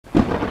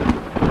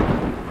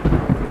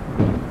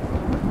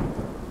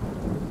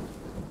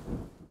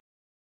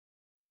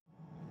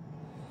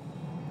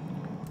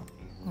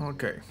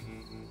Okay.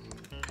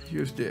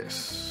 Use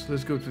this.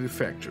 Let's go to the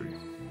factory.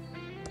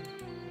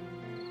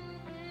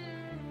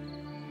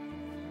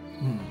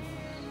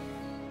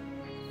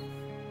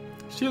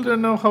 Still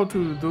don't know how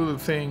to do the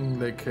thing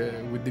like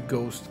with the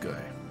ghost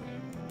guy.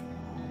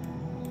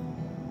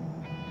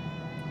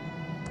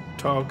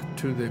 Talk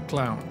to the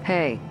clown.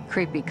 Hey,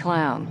 creepy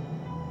clown.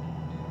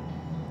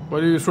 Why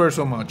do you swear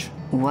so much?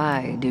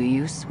 Why do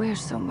you swear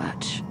so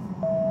much?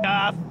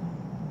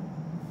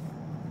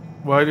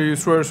 Why do you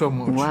swear so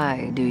much?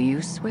 Why do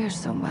you swear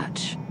so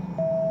much?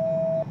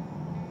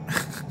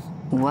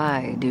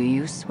 Why do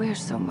you swear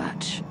so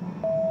much?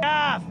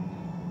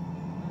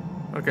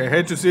 Okay, I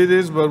hate to see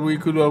this, but we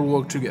could all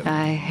work together.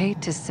 I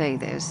hate to say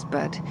this,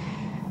 but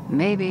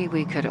maybe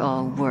we could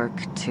all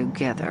work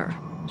together.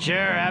 Sure,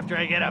 after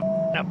I get an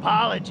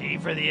apology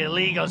for the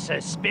illegal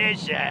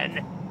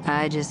suspicion.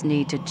 I just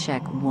need to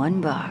check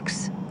one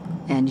box,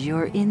 and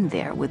you're in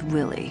there with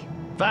Willie.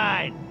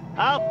 Fine,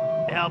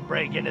 I'll help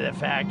break into the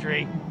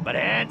factory, but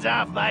hands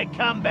off my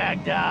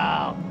comeback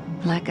doll.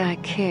 Like I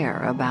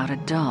care about a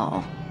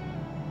doll.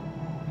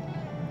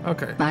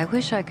 Okay. I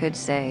wish I could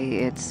say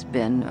it's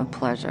been a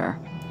pleasure.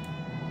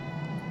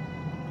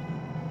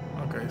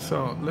 Okay,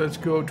 so let's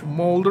go to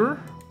Molder.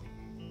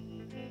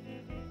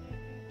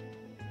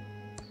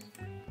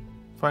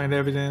 Find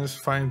evidence,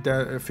 find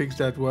that, fix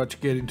that watch,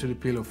 get into the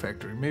pillow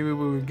factory. Maybe we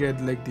will get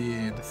like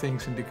the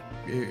things in the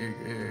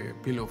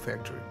pillow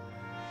factory.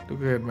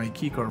 Look at my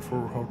keycard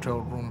for hotel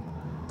room.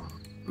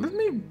 Let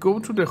me go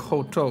to the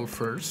hotel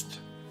first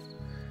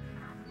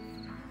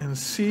and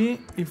see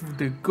if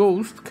the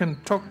ghost can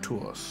talk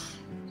to us.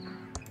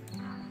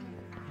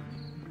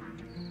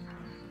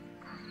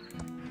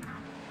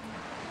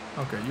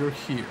 Okay, you're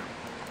here.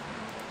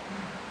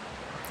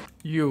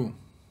 You.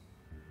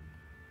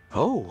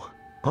 Oh,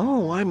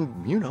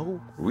 I'm,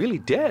 really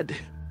dead.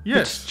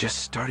 Yes. It's just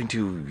starting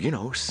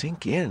to,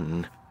 sink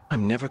in.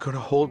 I'm never going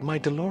to hold my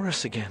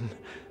Dolores again.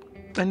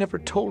 I never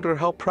told her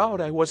how proud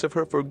I was of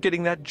her for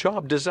getting that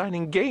job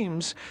designing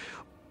games.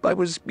 I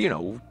was,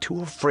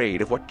 too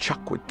afraid of what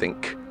Chuck would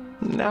think.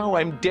 Now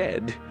I'm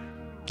dead.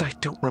 I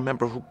don't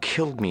remember who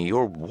killed me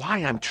or why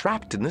I'm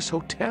trapped in this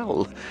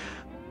hotel.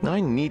 I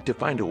need to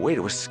find a way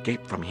to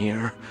escape from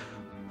here.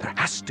 There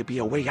has to be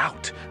a way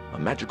out. A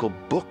magical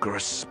book or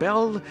a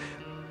spell.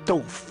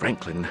 Oh,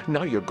 Franklin,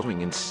 now you're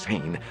going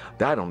insane.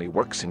 That only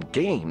works in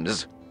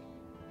games.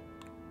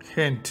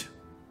 Hint.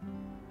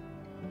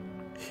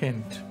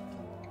 Hint.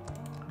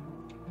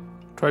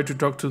 Try to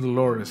talk to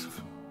Dolores.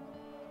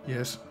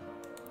 Yes.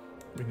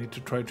 We need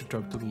to try to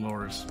talk to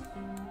Dolores.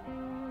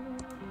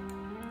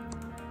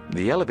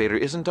 The elevator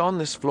isn't on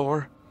this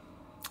floor.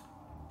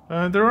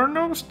 There are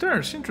no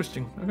stairs.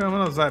 Interesting. Okay, I'm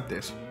gonna zap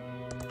this.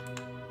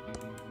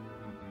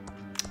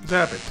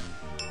 Zap it.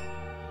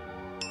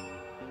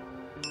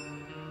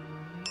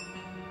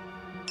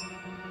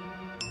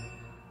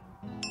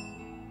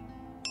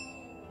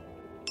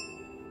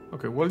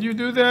 Okay, while you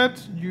do that,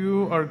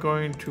 you are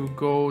going to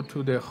go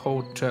to the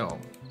hotel.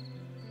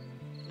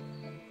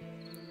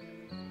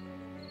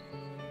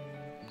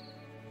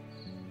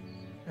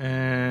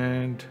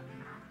 And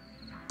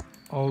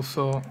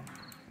also,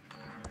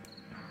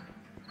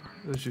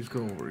 let's just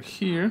go over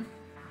here.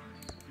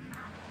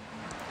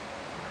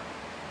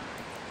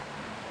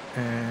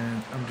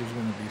 And I'm just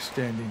going to be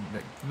standing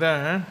like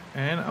that.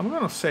 And I'm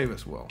going to save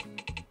as well.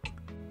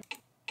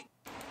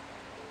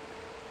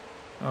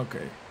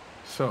 Okay,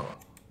 so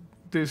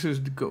this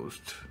is the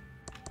ghost.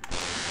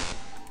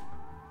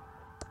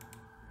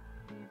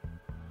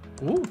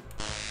 Ooh.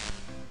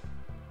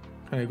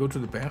 Can I go to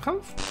the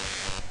penthouse?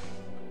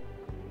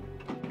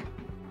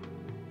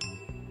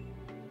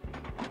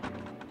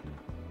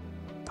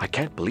 I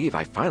can't believe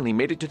I finally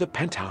made it to the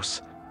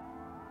penthouse.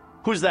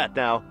 Who's that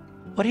now?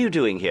 What are you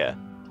doing here?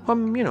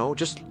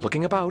 Just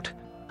looking about.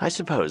 I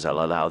suppose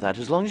I'll allow that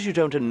as long as you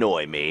don't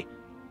annoy me.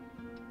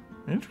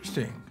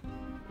 Interesting.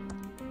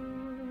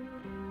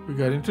 We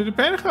got into the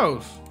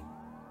penthouse.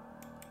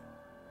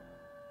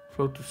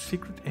 Flow to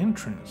secret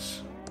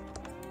entrance.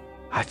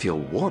 I feel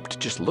warped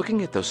just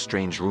looking at those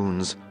strange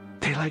runes.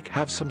 They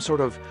have some sort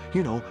of,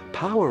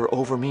 power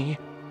over me.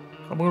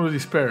 I'm gonna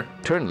despair.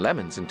 Turn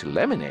lemons into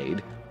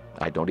lemonade?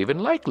 I don't even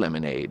like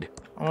lemonade.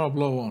 I'm gonna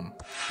blow on.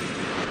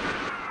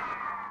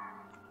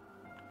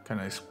 Can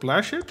I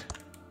splash it?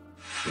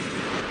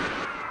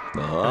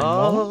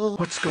 Oh,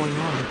 what's going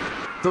on?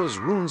 Those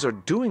runes are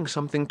doing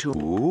something to...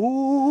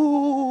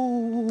 Ooh.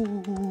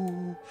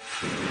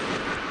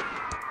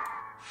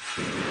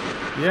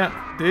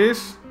 Yeah,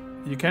 this...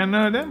 You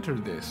cannot enter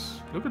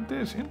this. Look at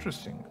this,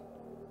 interesting.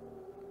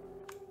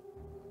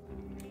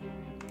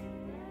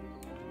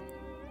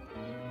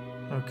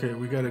 Okay,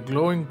 we got a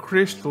glowing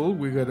crystal,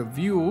 we got a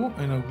view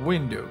and a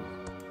window.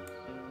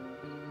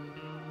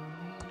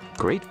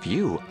 Great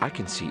view. I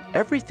can see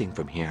everything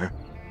from here.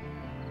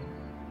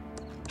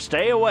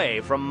 Stay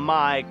away from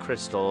my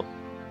crystal.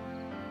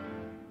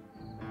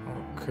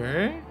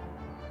 Okay.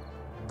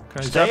 Can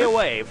I Stay tap it?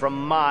 away from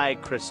my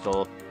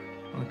crystal.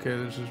 Okay,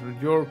 this is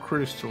with your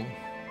crystal.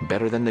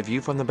 Better than the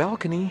view from the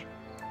balcony.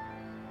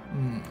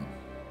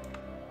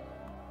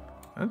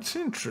 That's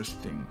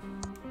interesting.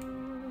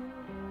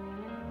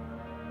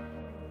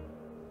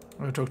 I'm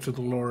gonna talk to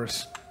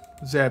Dolores.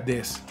 Zap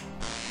this.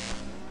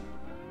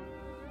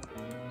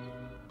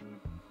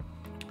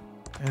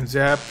 And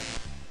zap.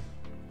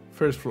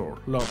 First floor.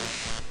 Love it.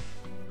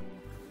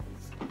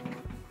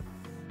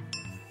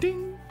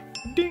 Ding,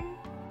 ding,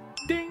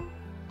 ding,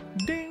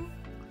 ding.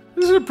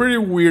 This is a pretty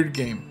weird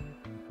game.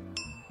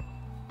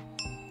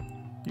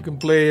 You can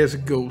play as a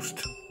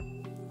ghost.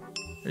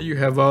 And you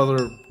have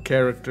other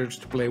characters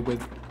to play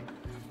with.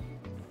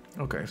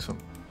 Okay, so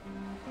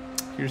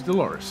here's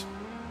Dolores.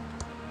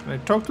 Can I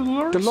talk to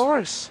Dolores?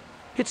 Dolores,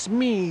 it's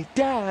me,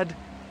 Dad.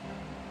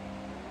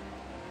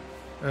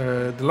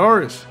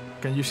 Dolores,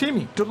 can you see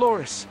me?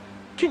 Dolores,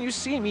 can you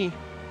see me?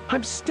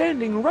 I'm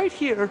standing right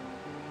here.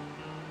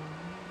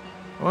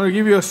 I want to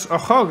give you a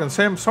hug and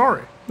say I'm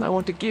sorry. I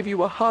want to give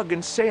you a hug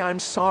and say I'm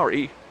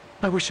sorry.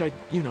 I wish I'd,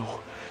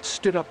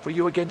 stood up for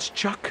you against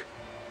Chuck.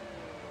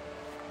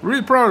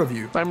 Really proud of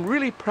you. I'm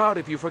really proud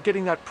of you for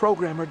getting that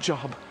programmer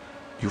job.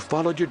 You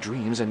followed your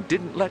dreams and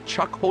didn't let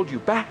Chuck hold you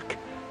back.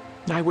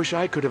 I wish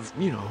I could have,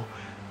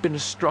 been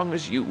as strong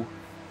as you.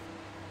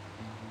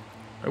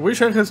 I wish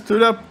I had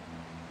stood up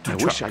to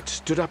Chuck. I wish I'd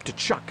stood up to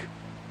Chuck.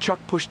 Chuck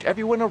pushed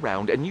everyone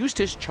around and used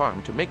his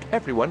charm to make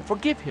everyone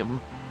forgive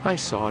him. I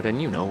saw it and,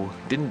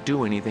 didn't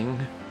do anything.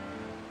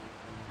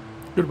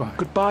 Goodbye.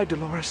 Goodbye,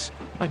 Dolores.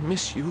 I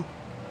miss you.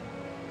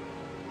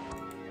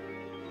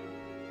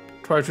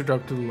 Try to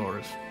talk to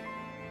Dolores.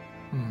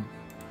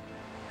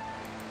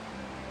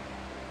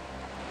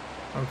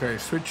 Okay,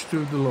 switch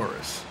to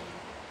Dolores.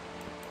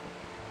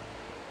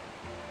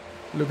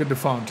 Look at the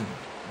fountain.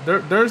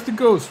 There's the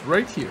ghost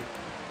right here.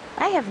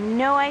 I have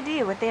no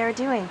idea what they are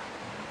doing.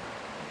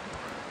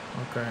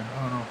 Okay,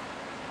 I don't know.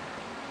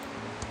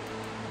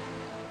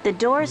 The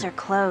doors are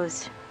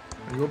closed.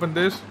 Can you open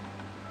this?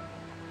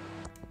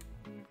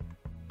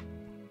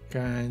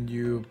 Can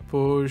you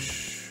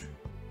push?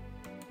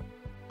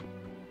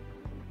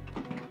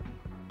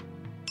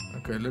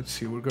 Okay, let's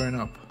see. We're going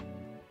up.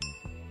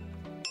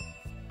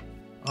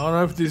 I don't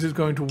know if this is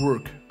going to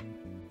work.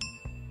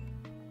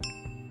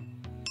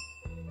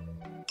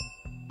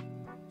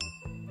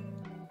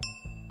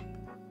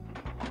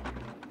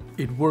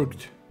 It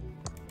worked.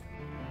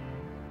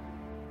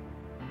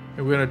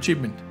 And we got an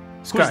achievement.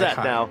 Sky Who's that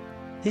high. now?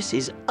 This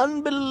is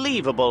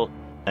unbelievable.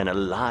 An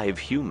alive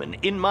human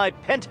in my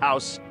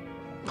penthouse.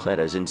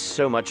 Clara's in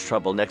so much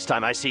trouble next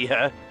time I see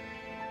her.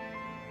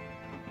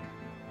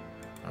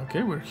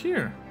 Okay, we're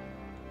here.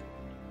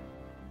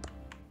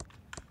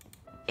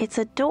 It's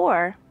a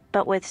door,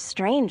 but with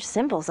strange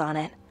symbols on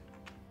it.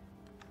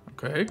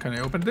 Okay, can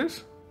I open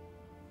this?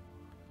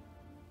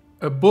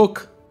 A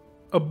book.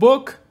 A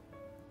book.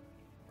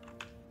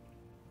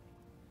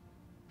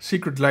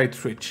 Secret light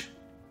switch.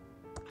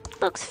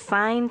 Looks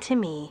fine to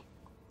me.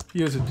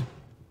 Use it.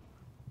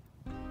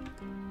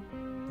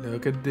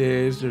 Look at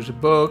this. There's a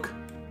book.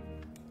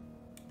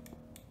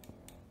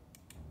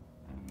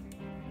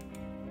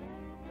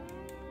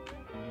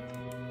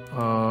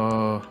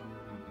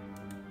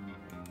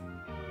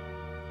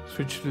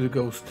 Switch to the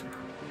ghost.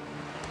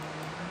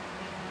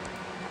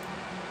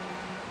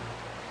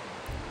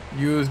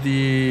 Use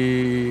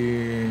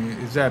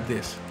the... Zap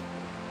this.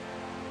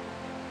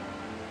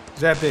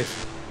 Zap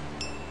this.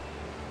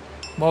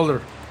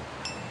 Mulder.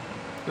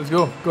 Let's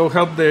go. Go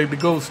help the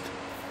ghost.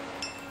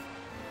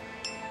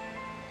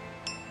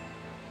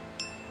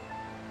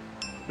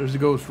 There's the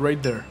ghost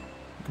right there.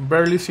 You can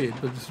barely see it,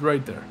 but it's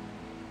right there.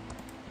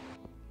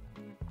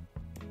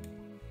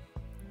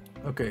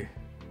 Okay.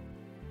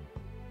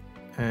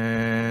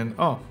 And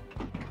oh,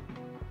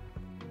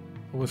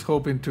 I was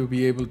hoping to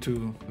be able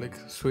to like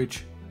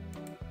switch.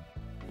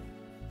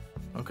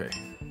 Okay.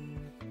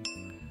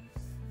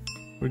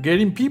 We're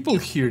getting people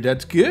here,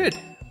 that's good.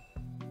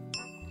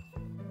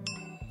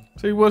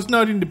 So it was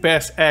not in the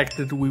past act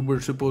that we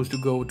were supposed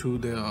to go to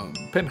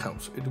the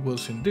penthouse. It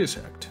was in this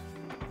act.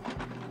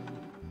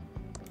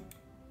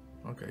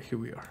 Okay, here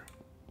we are.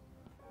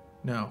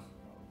 Now.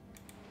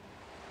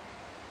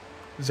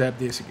 Zap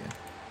this again.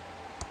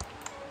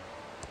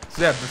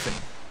 Zap the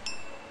thing.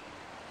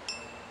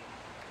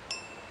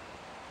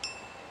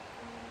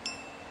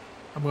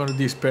 I'm gonna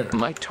despair.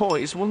 My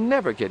toys will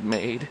never get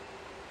made.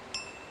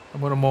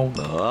 I'm gonna moan.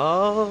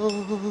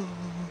 Oh.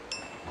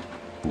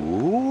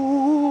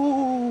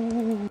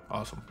 Ooh.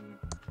 Awesome.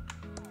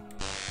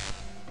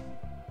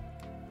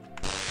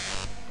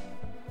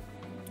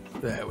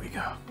 There we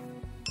go.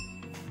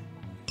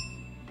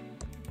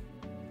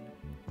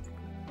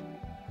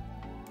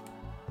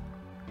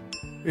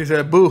 It's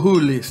a boo-hoo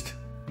list.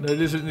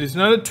 It's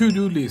not a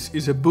to-do list,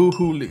 it's a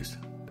boo-hoo list.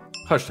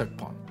 Hashtag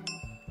pawn.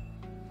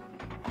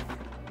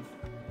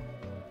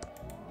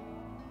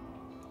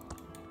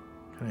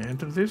 Can I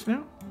enter this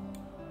now?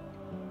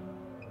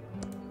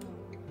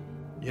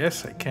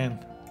 Yes, I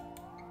can.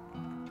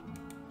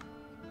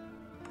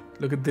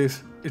 Look at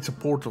this. It's a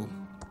portal.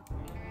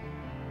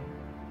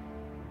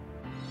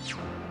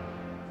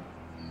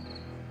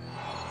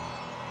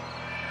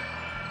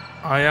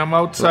 I am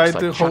outside Looks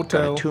like the Chuck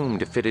got hotel. a tomb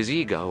to fit his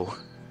ego.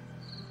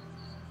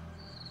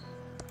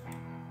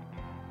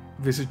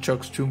 Visit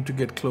Chuck's tomb to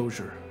get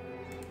closure.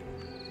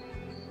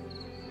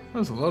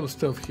 There's a lot of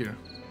stuff here.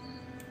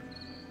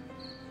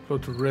 Flow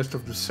to the rest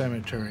of the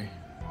cemetery.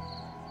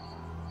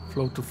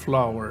 Flow to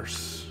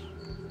flowers.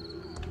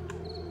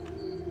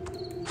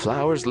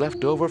 Flowers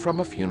left over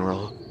from a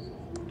funeral.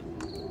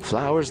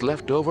 Flowers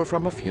left over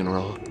from a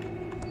funeral.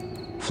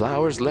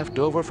 Flowers left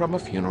over from a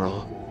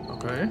funeral.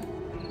 Okay.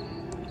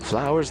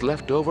 Flowers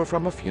left over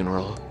from a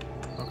funeral.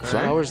 Okay.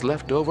 Flowers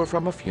left over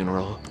from a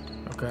funeral.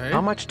 Okay.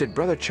 How much did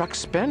Brother Chuck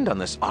spend on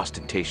this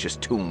ostentatious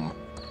tomb?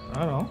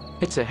 I don't know.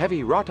 It's a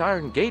heavy wrought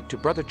iron gate to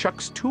Brother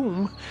Chuck's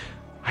tomb.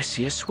 I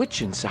see a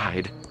switch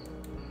inside.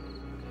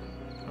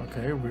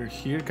 Okay, we're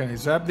here. Can I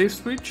zap this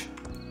switch?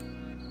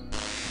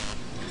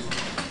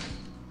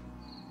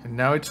 And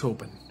now it's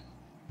open.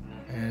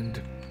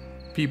 And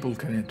people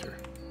can enter.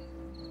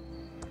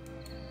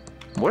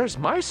 Where's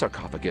my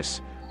sarcophagus?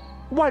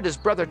 Why does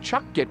Brother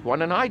Chuck get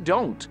one and I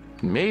don't?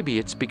 Maybe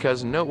it's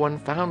because no one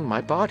found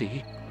my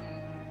body.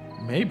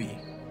 Maybe.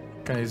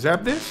 Can I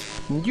zap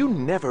this? You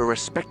never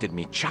respected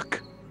me,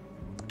 Chuck.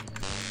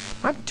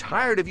 I'm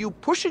tired of you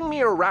pushing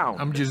me around.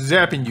 I'm just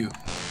zapping you.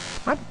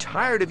 I'm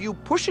tired of you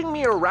pushing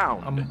me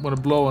around. I'm gonna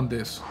blow on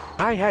this.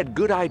 I had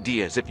good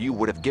ideas if you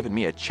would have given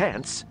me a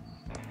chance.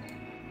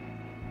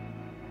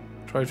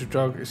 Try to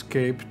talk,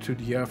 escape to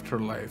the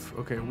afterlife.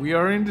 Okay, we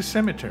are in the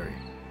cemetery.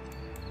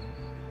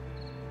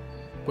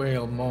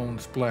 Wail, moan,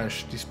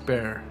 splash,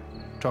 despair.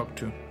 Talk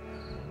to.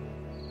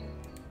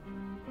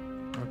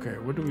 Okay,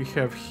 what do we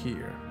have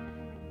here?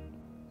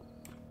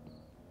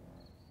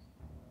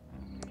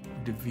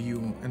 The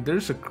view. And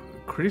there's a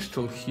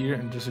crystal here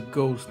and there's a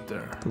ghost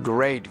there.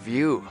 Great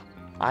view.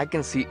 I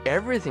can see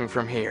everything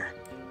from here.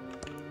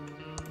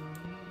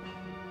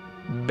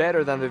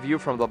 Better than the view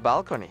from the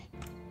balcony.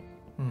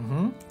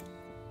 Mm-hmm.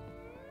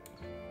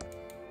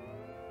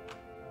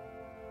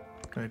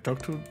 Can I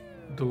talk to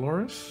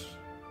Dolores?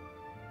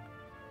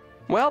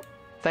 Well,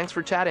 thanks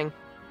for chatting.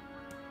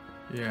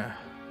 Yeah.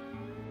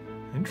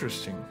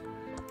 Interesting.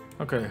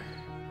 Okay.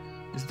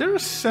 Is there a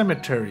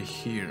cemetery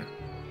here?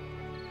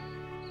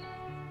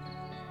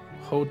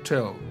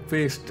 Hotel,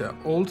 Vista,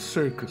 Old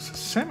Circus,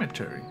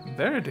 Cemetery.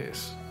 There it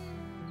is.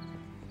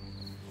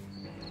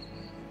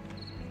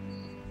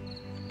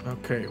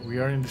 Okay, we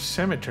are in the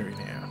cemetery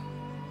now.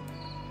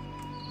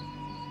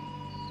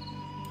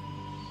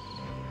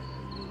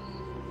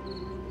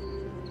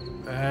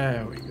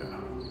 There we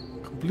go.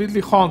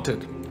 Completely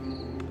haunted.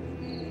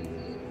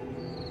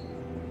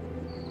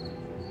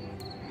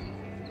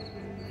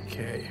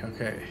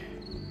 Okay.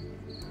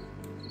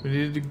 We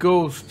need the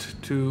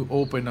ghost to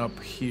open up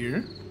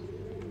here.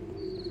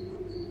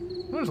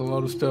 There's a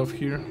lot of stuff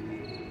here.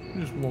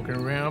 I'm just walking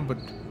around, but...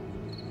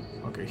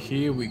 Okay,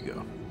 here we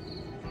go.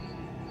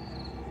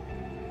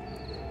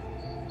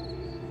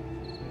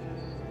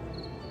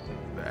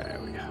 There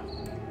we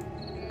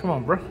go. Come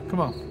on, bro. Come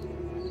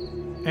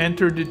on.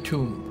 Enter the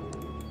tomb.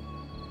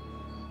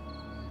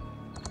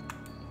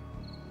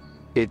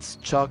 It's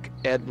Chuck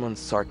Edmund's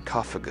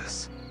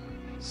sarcophagus.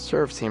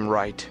 Serves him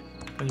right.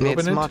 Can you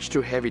It's open it? much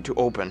too heavy to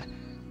open.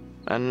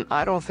 And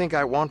I don't think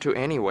I want to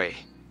anyway.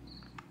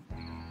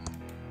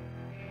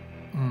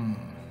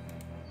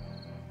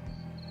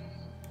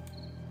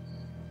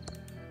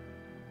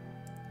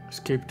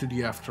 Escape to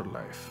the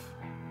afterlife.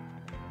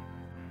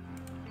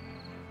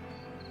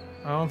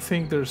 I don't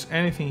think there's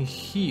anything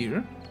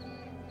here.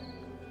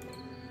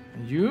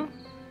 And you?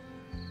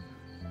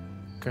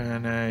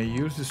 Can I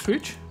use the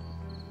switch?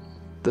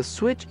 The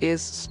switch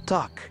is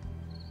stuck.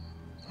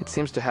 It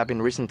seems to have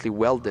been recently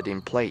welded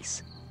in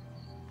place.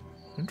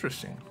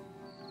 Interesting.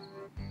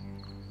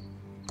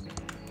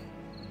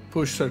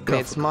 Push sarcophagus.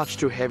 It's much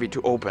too heavy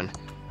to open.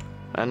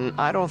 And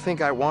I don't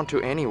think I want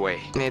to anyway.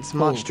 It's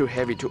much too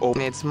heavy to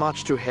open. It's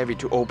much too heavy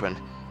to open.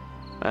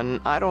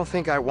 And I don't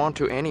think I want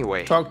to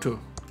anyway. Talk to.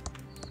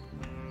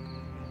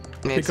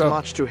 It's up.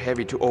 much too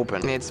heavy to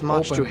open. It's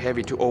much Open. too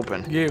heavy to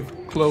open. Give.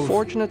 Close.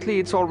 Fortunately,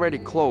 it's already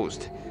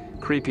closed.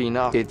 Creepy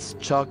enough. It's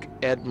Chuck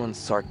Edmund's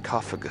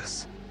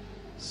sarcophagus.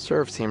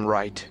 Serves him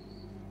right.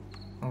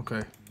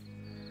 Okay.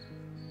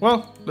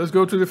 Well, let's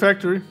go to the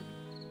factory.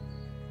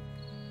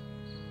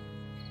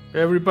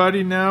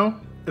 Everybody now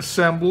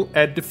assemble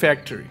at the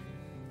factory.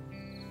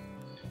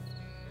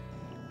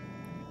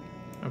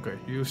 Okay,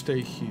 you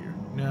stay here.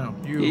 Now,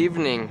 you...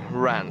 Evening,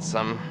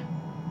 Ransom.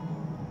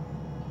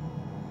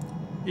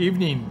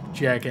 Evening,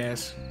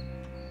 jackass.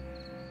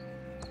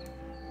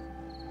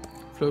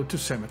 Float to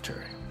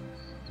cemetery.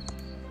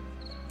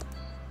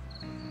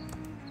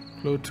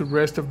 Float to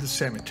rest of the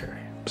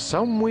cemetery.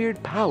 Some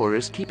weird power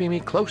is keeping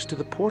me close to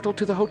the portal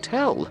to the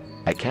hotel.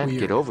 I can't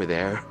Weird. get over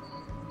there.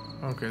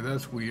 Okay,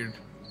 that's weird.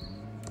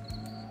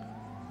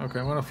 Okay,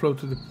 I'm gonna float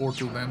to the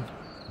portal then.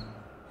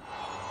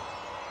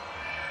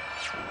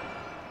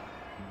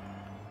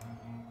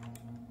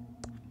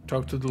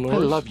 Talk to Dolores. I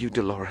love you,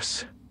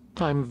 Dolores.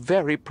 I'm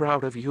very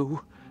proud of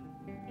you.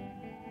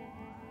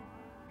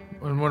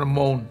 I'm gonna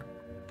moan.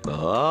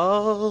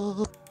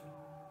 Oh.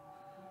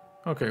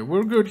 Okay,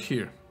 we're good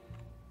here.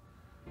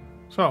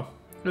 So,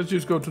 Let's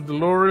just go to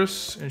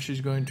Dolores, and she's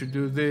going to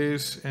do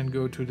this and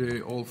go to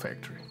the old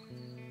factory.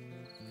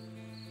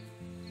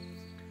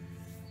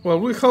 Well,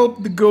 we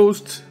help the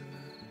ghost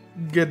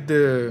get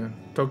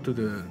talk to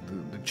the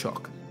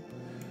Chuck.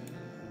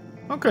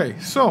 Okay,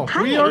 so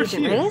Hi, we are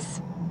Agent here.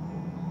 Riz.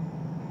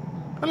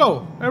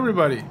 Hello,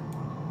 everybody.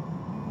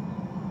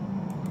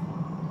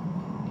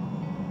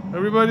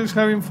 Everybody's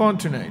having fun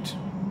tonight.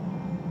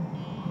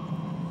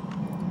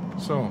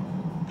 So,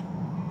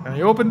 can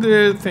I open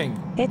the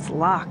thing? It's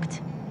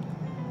locked.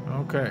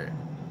 Okay.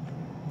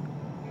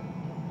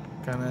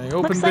 Can I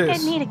open Looks this? like I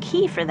need a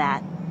key for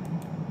that.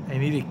 I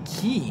need a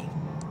key.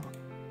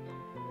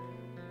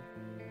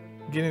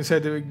 Get inside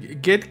the...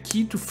 Get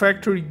key to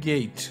factory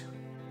gate.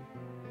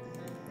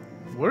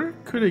 Where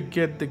could I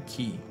get the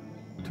key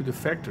to the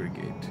factory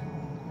gate?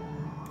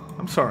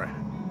 I'm sorry.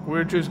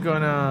 We're just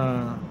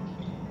gonna...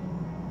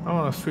 I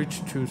wanna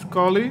switch to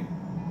Scully.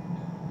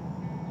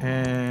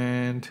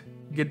 And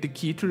get the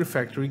key to the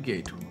factory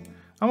gate.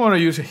 I wanna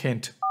use a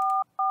hint.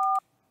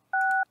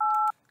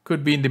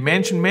 Could be in the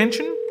mansion.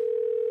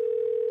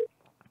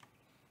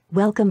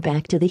 Welcome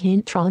back to the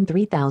Hintron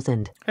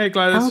 3000. Hey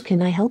Gladys. How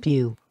can I help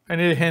you? I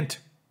need a hint.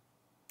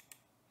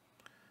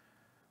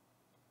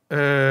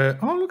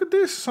 Oh, look at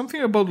this.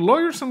 Something about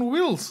lawyers and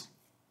wills.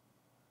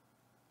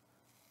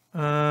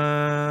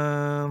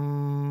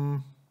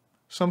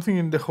 Something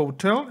in the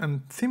hotel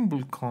and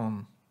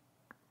ThimbleCon.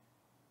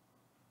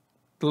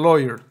 The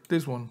lawyer.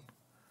 This one.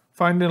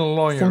 Finding a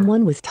lawyer.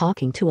 Someone was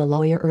talking to a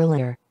lawyer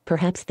earlier.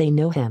 Perhaps they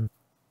know him.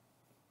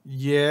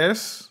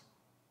 Yes.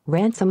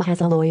 Ransom has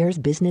a lawyer's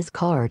business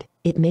card.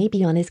 It may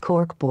be on his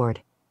corkboard.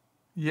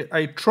 Yeah,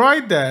 I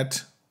tried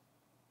that.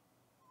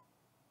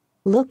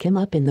 Look him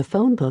up in the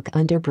phone book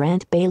under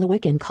Brant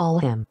Bailiwick and call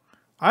him.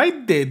 I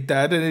did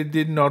that and it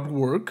did not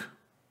work.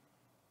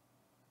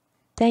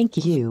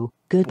 Thank you.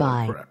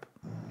 Goodbye. Bullcrap.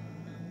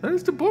 That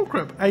is the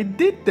bullcrap. I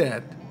did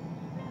that.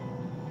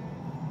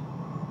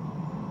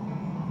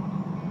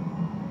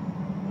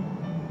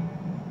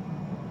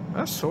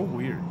 That's so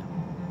weird.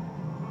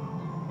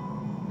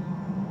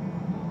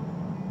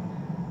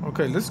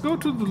 Okay, let's go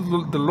to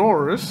the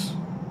Dolores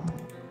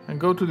and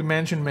go to the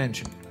mansion.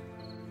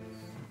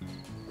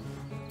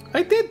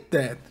 I did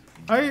that.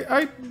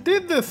 I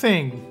did the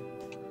thing.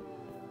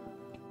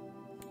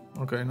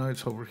 Okay, now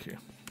it's over here.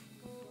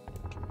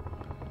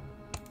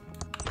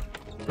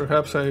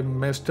 Perhaps I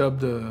messed up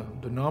the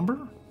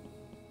number.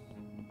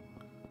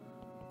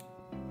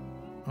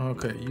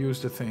 Okay,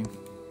 use the thing.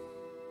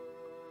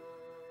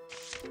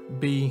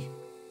 B.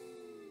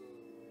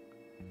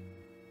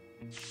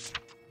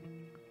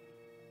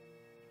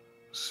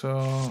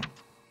 So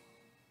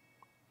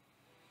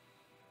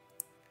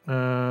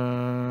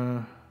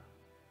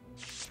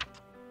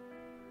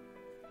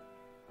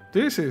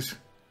this is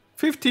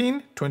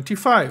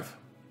 1525.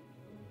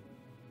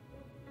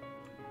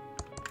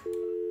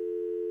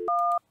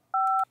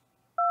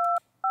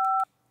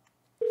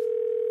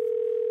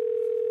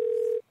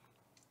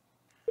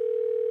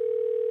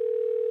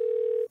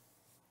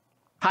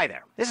 Hi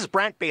there, this is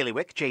Brant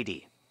Bailiwick,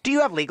 JD. Do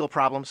you have legal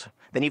problems?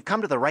 Then you've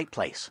come to the right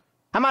place.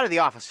 I'm out of the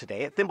office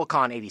today at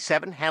ThimbleCon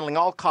 87, handling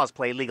all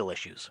cosplay legal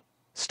issues.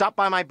 Stop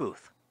by my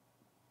booth.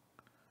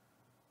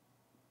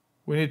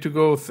 We need to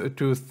go to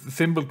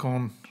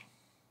ThimbleCon.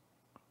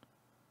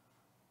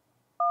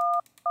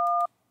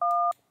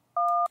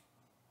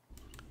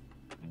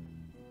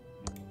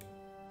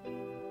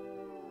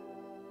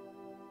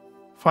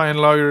 Find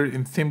lawyer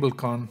in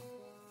ThimbleCon.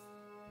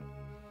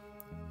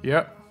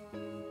 Yep.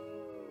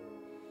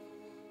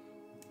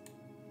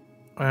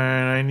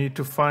 And I need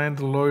to find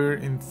the lawyer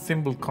in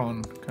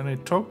ThimbleCon. Can I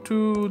talk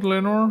to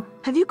Lenore?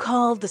 Have you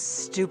called the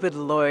stupid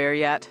lawyer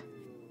yet?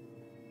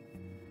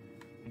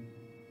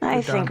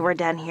 I think we're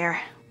done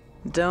here.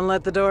 Don't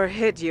let the door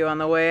hit you on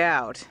the way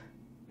out.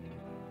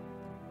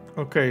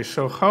 Okay,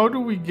 so how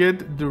do we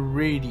get the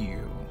radio?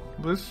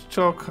 Let's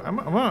talk. I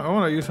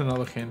want to use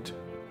another hint.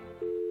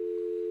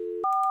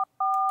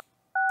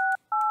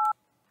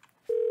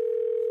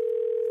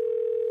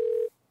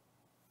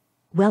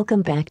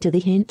 Welcome back to the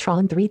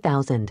Hintron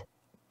 3000.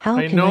 How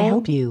can I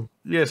help you?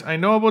 Yes, I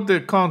know about the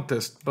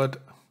contest,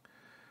 but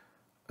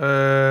the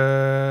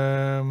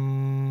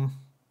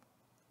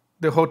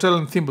hotel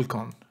in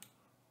ThimbleCon.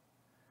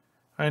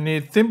 I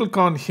need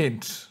ThimbleCon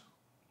hints.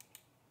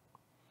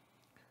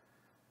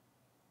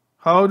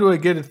 How do I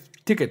get a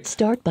ticket?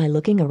 Start by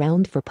looking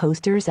around for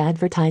posters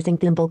advertising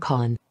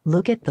ThimbleCon.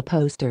 Look at the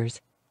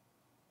posters.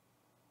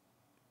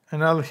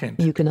 Another hint.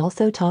 You can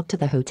also talk to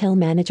the hotel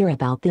manager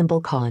about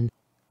ThimbleCon.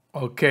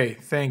 Okay,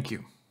 thank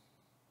you.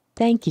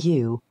 Thank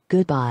you.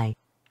 Goodbye.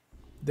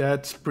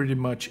 That's pretty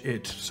much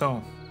it.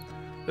 So,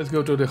 let's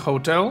go to the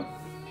hotel.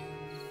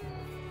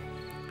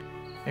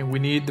 And we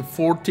need the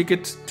 4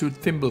 tickets to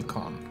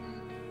ThimbleCon.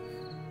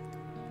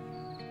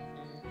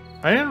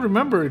 I didn't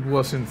remember it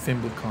was in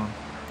ThimbleCon.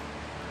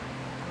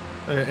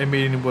 I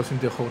mean, it was in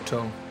the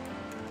hotel.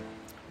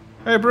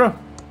 Hey, bro.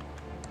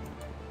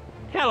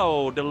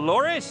 Hello,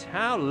 Dolores.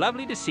 How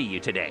lovely to see you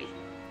today.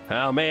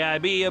 How may I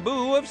be a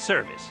boo of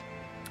service?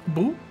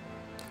 Boo?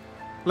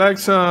 Like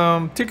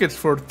some tickets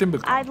for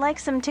ThimbleCon. I'd like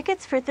some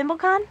tickets for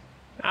ThimbleCon.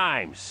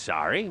 I'm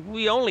sorry,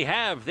 we only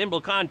have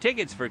ThimbleCon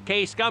tickets for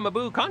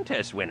K-Scum-a-Boo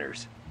contest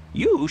winners.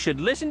 You should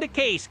listen to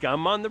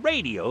K-Scum on the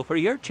radio for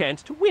your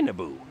chance to win a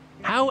boo.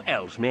 How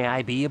else may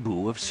I be a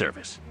boo of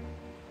service?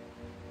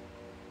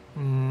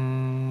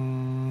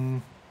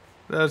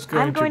 That's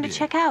going I'm going to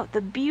check out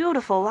the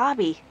beautiful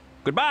lobby.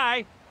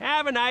 Goodbye.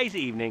 Have a nice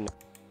evening.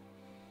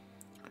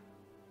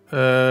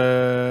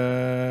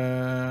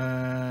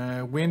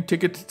 Win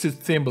tickets to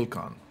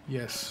ThimbleCon.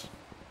 Yes.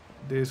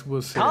 This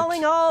was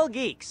Calling all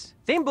geeks.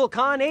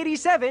 ThimbleCon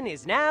 87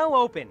 is now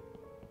open.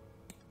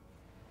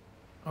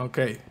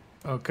 Okay.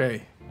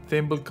 Okay.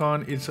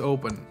 ThimbleCon is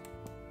open.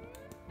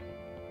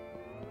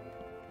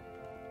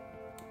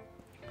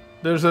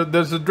 There's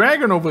a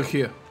dragon over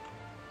here.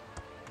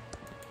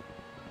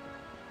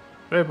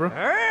 Hey, bro.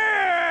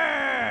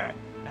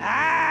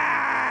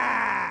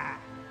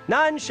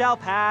 None shall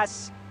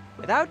pass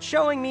without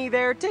showing me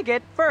their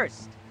ticket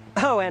first.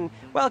 Oh, and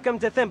welcome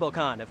to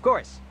ThimbleCon, of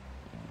course.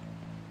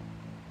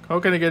 How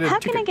can I get a ticket?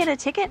 How can I get a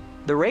ticket?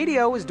 The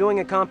radio is doing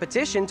a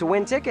competition to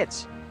win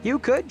tickets. You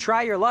could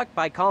try your luck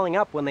by calling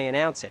up when they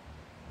announce it.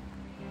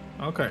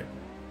 Okay.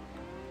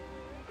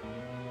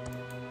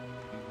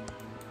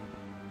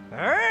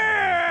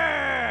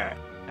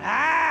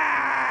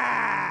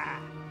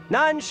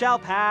 None shall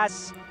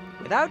pass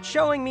without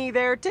showing me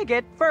their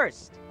ticket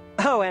first.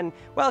 Oh, and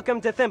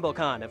welcome to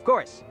ThimbleCon, of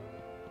course.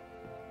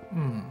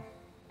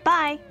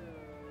 Bye.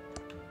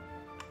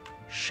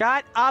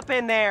 Shut up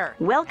in there.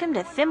 Welcome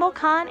to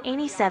ThimbleCon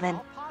 87.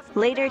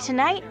 Later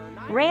tonight,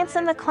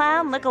 Ransom the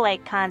Clown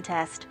Lookalike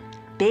Contest.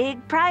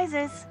 Big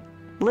prizes.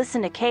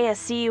 Listen to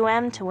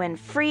KSCUM to win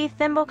free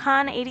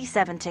ThimbleCon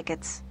 87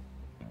 tickets.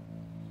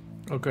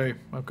 Okay.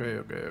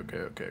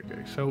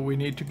 So we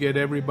need to get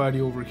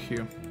everybody over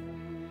here.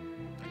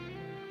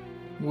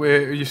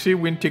 Where you see,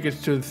 win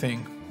tickets to the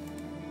thing.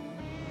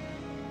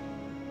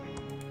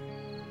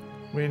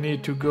 We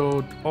need to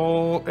go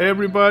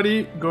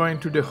everybody going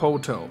to the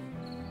hotel.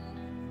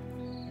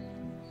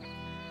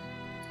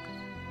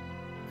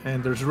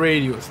 And there's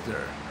radios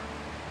there.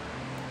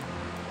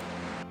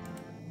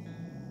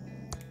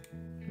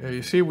 Yeah,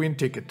 you see, win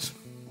tickets.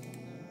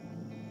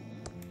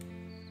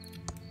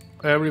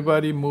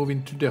 Everybody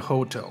moving to the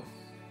hotel.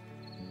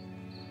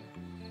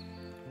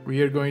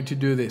 We are going to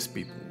do this,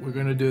 people. We're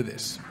going to do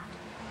this.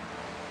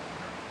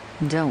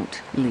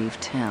 Don't leave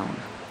town.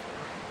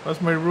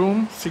 That's my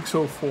room,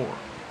 604.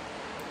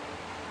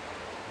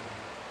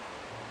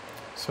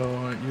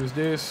 So use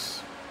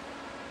this.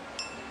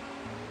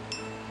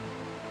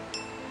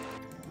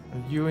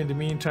 And you, in the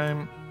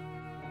meantime,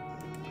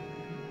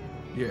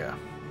 yeah.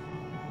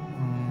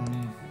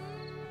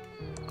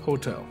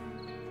 Hotel,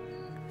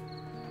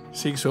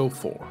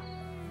 604.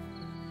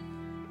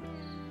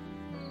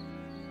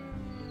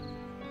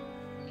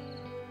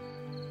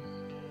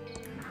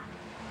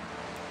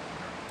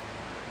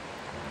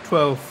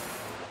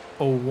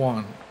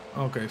 $12:01.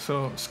 Okay,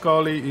 so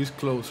Scully is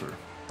closer.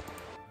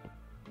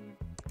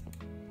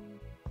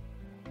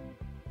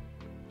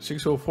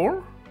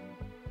 604?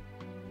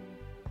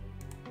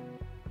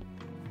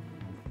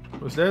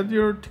 Was that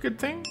your ticket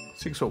thing?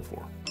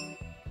 604.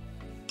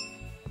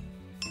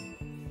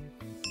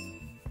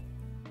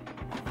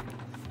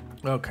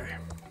 Okay.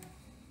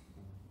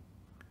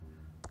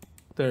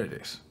 There it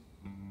is.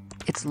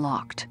 It's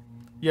locked.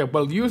 Yeah,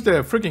 well, use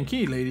the freaking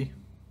key, lady.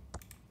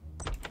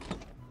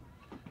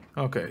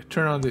 Okay,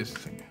 turn on this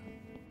thing.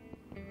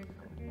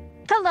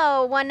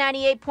 Hello,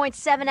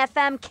 198.7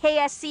 FM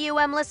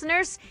KSCUM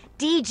listeners.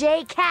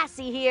 DJ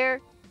Cassie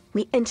here.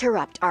 We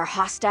interrupt our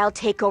hostile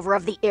takeover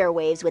of the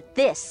airwaves with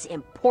this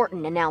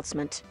important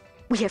announcement.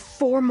 We have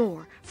 4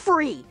 more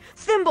free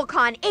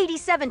ThimbleCon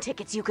 87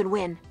 tickets you can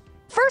win.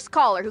 First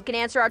caller who can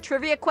answer our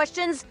trivia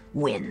questions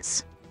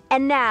wins.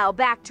 And now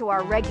back to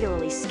our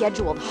regularly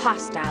scheduled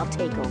hostile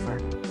takeover.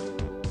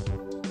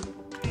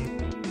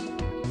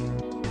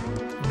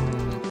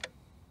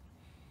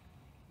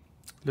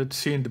 Let's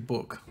see in the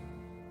book.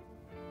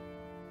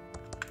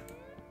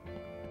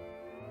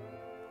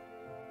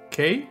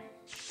 Okay.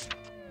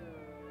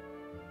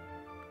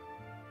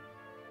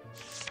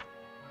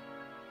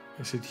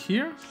 Is it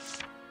here?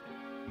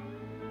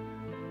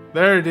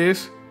 There it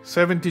is,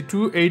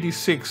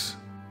 7286.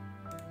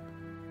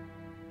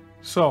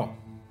 So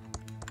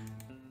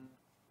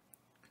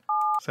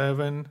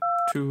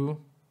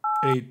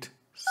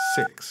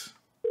 7286.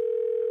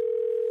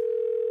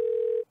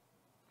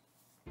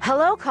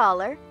 Hello,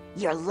 caller.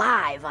 You're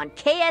live on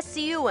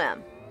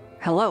KSCUM.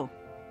 Hello.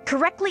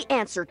 Correctly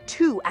answer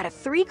 2 out of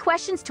 3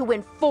 questions to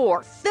win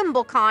 4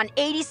 ThimbleCon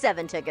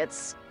 87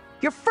 tickets.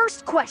 Your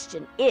first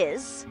question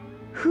is,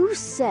 who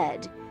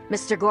said,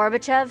 Mr.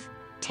 Gorbachev,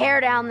 tear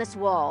down this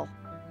wall?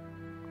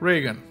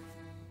 Reagan.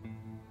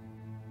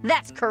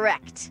 That's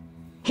correct.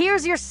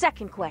 Here's your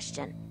second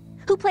question.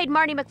 Who played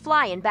Marty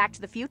McFly in Back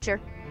to the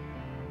Future?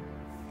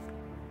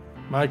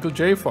 Michael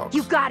J. Fox.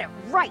 You got it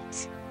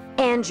right.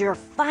 And your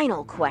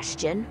final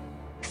question,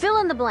 fill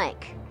in the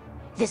blank.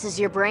 This is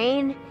your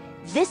brain.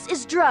 This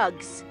is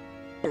drugs.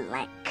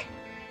 Blank.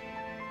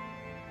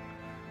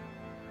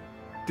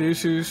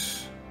 this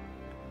is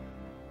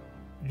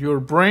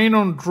your brain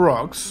on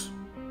drugs.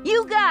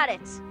 You got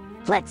it!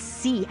 Let's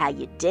see how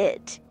you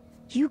did.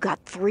 You got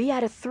 3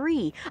 out of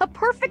 3. A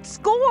perfect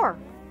score!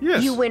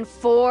 Yes. You win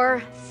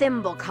 4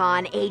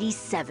 ThimbleCon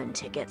 87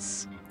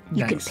 tickets.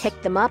 You can Nice.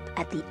 pick them up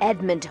at the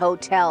Edmond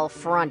Hotel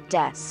front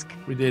desk.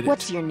 We did it.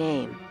 What's your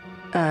name?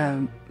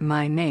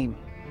 My name.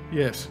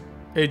 Yes,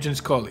 Agent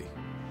Scully.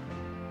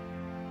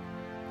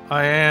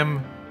 I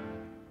am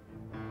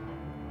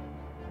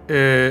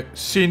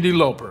Cindy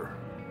Lauper.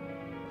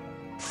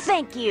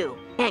 Thank you,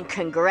 and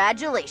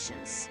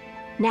congratulations.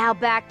 Now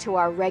back to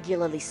our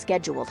regularly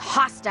scheduled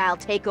hostile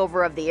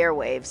takeover of the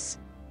airwaves.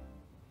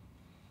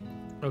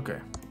 Okay,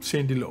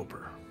 Cindy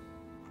Lauper.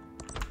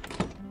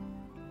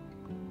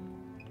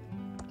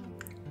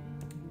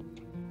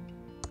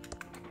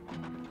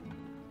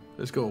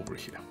 Let's go over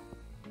here.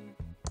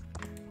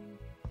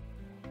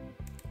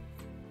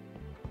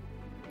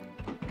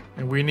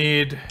 And we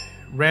need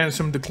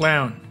Ransom the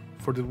Clown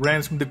for the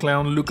Ransom the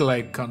Clown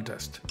lookalike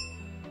contest.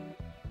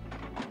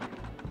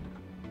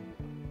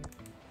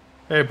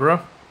 Hey, bro.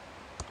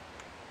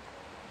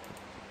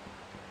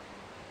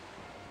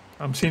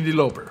 I'm Cindy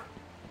Lauper.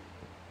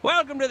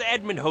 Welcome to the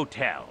Edmond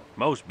Hotel.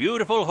 Most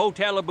beautiful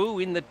hotel Abu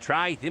in the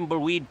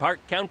Thimbleweed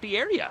Park County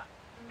area.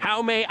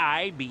 How may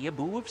I be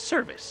Abu of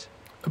service?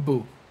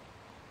 Abu.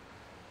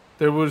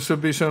 There will also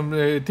be some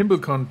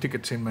ThimbleCon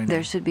tickets in my name.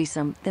 There should be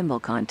some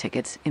ThimbleCon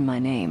tickets in my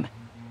name.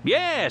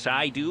 Yes,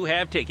 I do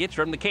have tickets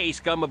from the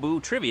K-Scum Abu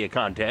trivia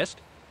contest.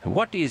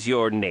 What is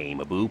your name,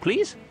 Abu,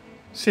 please?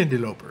 Cindy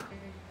Lauper.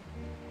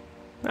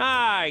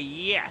 Ah,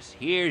 yes.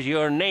 Here's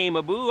your name,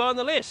 Abu, on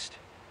the list.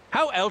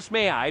 How else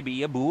may I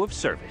be Abu of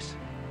service?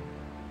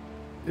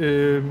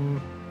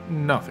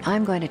 Nothing.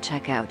 I'm going to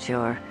check out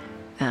your,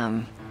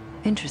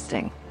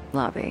 interesting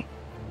lobby.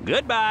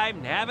 Goodbye.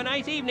 Have a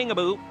nice evening,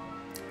 Abu.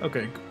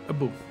 Okay,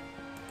 Abu.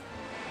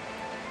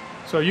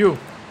 So you,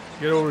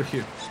 get over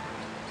here.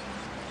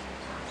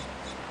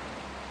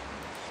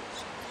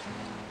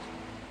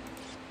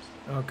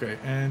 Okay,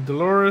 and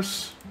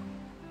Dolores,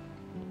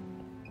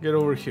 get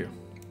over here.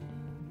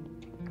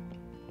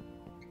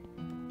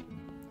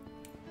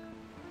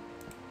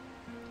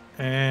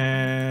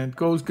 And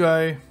Ghost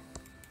Guy,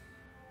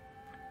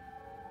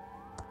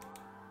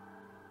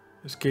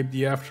 escape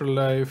the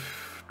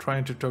afterlife,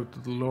 trying to talk to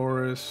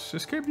Dolores,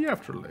 escape the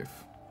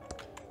afterlife.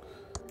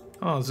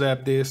 I'll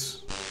zap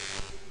this.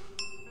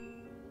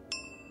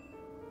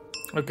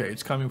 Okay,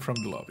 it's coming from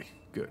the lobby.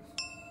 Good.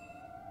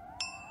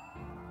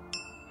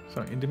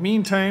 So in the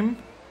meantime,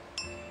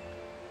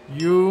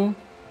 you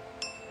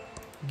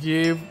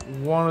give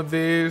one of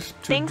these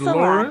to Thanks a lot.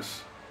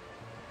 Dolores.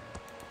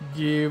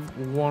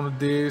 Give one of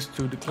these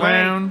to the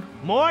clown.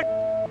 More?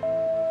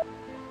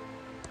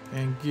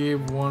 And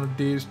give one of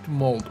these to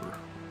Mulder.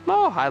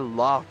 Oh, I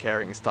love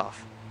carrying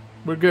stuff.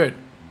 We're good.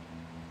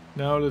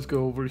 Now let's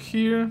go over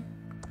here.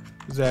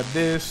 Zap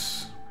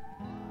this.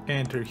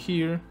 Enter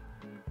here.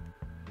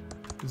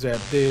 Zap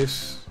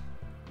this.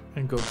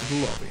 And go to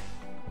the lobby.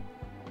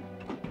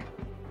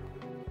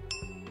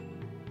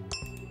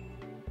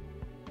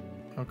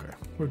 Okay,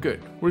 we're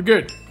good. We're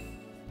good.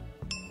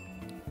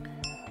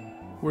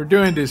 We're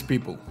doing this,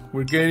 people.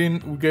 We're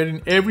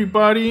getting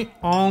everybody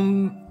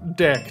on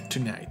deck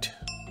tonight.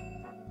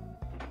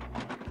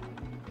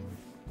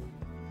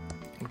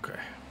 Okay.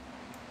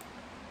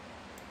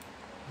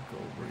 Go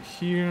over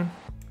here.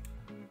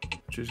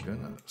 Just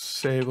gonna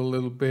save a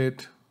little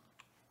bit.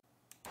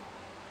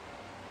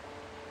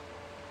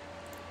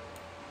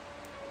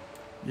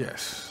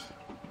 Yes.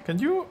 Can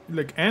you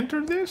like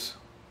enter this?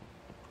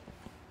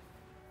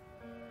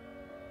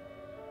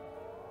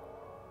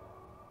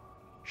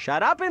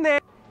 Shut up in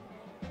there!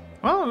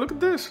 Oh, look at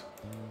this.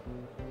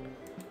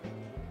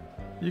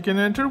 You can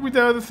enter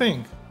without a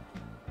thing.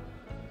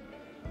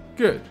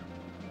 Good.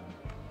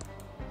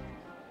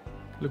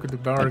 Look at the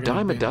bargain. A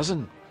dime a bin.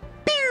 dozen.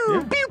 Pew!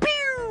 Yeah. Pew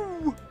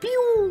pew!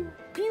 Pew!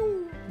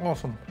 Pew!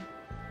 Awesome.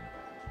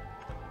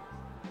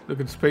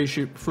 Look at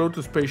spaceship. Float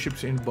the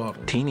spaceships in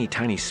bottles. Teeny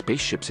tiny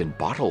spaceships in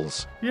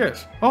bottles.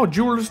 Yes. Oh,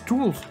 jeweler's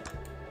tools.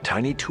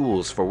 Tiny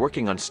tools for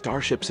working on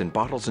starships in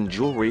bottles and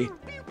jewelry.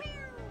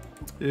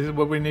 This is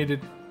what we needed.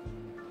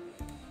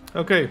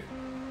 Okay.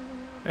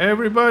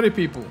 Everybody,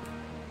 people.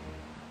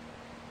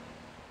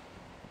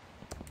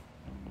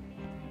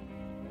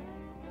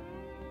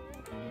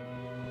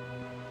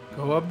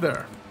 Go up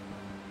there.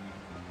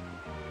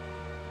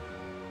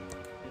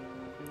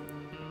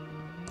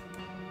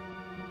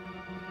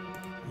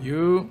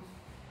 You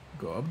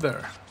go up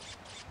there.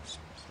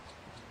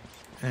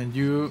 And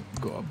you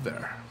go up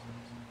there.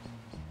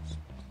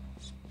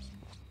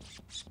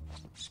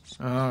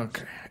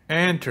 Okay.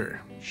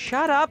 Enter.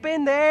 Shut up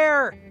in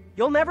there!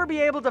 You'll never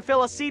be able to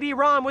fill a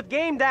CD-ROM with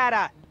game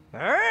data!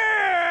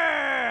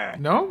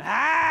 No?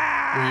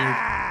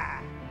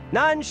 Ah!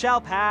 None shall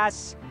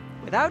pass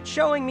without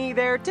showing me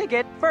their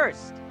ticket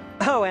first.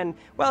 Oh, and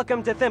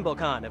welcome to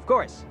ThimbleCon, of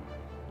course.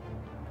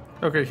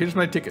 Okay, here's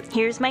my ticket.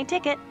 Here's my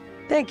ticket.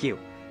 Thank you.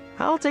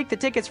 I'll take the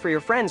tickets for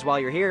your friends while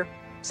you're here.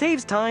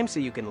 Saves time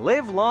so you can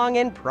live long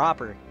and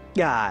proper.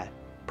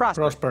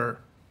 Prosper.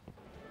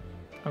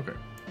 Okay,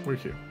 we're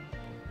here.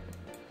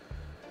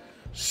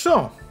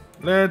 So,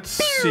 let's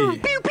see.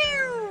 Pew,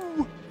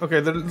 pew. Okay,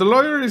 the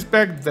lawyer is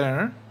back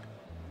there.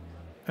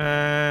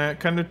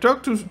 Can I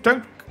talk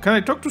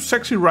to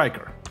Sexy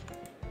Riker?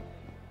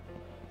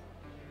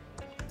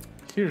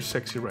 Here's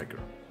Sexy Riker.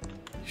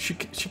 She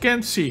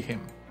can't see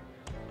him.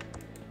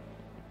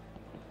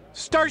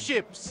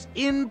 Starships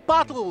in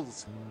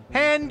bottles,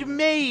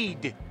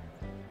 handmade.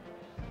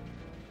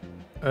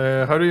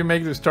 How do you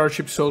make the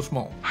starship so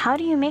small? How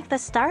do you make the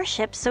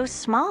starship so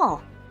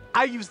small?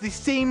 I use the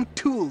same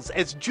tools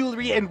as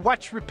jewelry and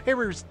watch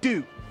repairers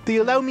do. They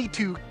allow me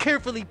to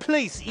carefully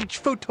place each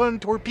photon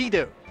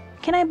torpedo.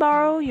 Can I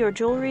borrow your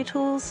jewelry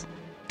tools?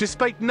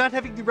 Despite not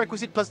having the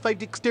requisite +5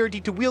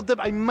 dexterity to wield them,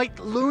 I might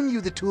loan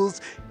you the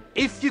tools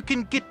if you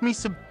can get me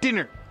some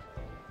dinner.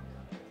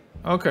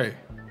 Okay.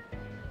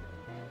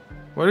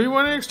 What do you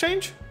want in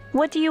exchange?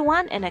 What do you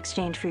want in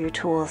exchange for your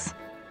tools?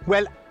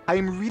 Well,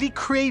 I'm really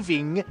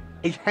craving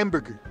a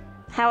hamburger.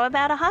 How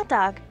about a hot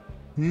dog?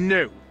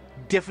 No,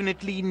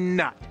 definitely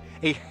not.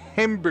 A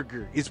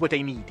hamburger is what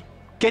I need.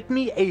 Get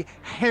me a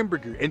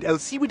hamburger and I'll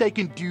see what I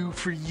can do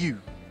for you.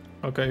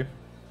 Okay.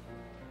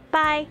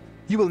 Bye.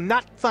 You will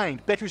not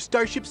find better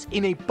starships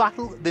in a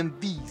bottle than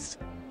these.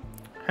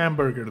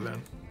 Hamburger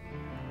then.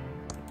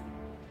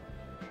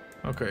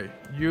 Okay,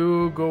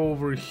 you go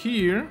over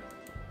here.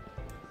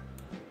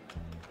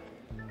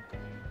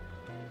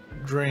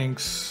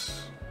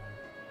 Drinks.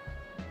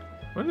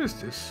 What is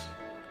this?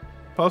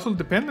 Puzzle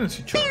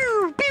dependency chart.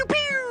 Pew, pew,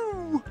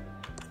 pew.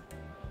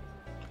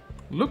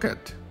 Look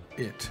at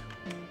it.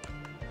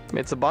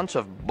 It's a bunch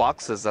of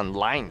boxes and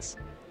lines.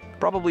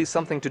 Probably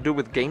something to do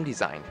with game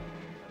design.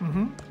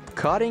 Mm-hmm.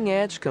 Cutting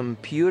edge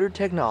computer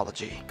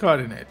technology.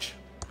 Cutting edge.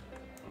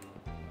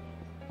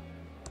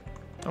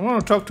 I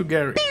want to talk to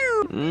Gary.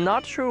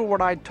 Not sure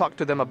what I'd talk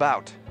to them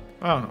about.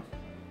 I don't know.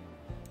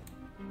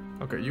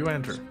 Okay, you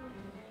enter.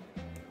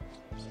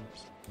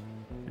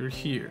 You're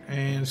here.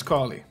 And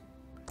Scully.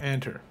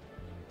 Enter.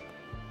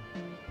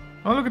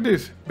 Oh, look at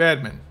this.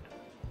 Batman.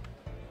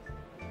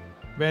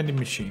 Vending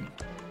machine.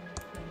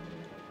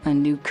 A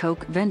new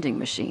Coke vending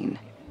machine.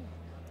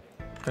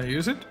 Can I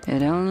use it?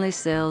 It only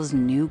sells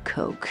new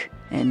Coke,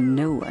 and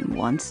no one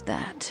wants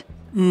that.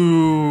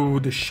 Ooh,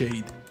 the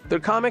shade. Their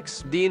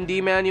comics,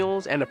 D&D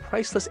manuals, and a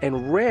priceless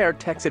and rare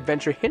text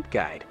adventure hint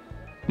guide.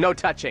 No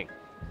touching.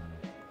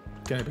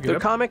 Can I pick it Their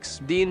up?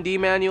 comics, D&D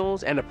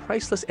manuals, and a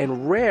priceless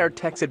and rare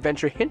text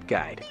adventure hint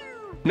guide.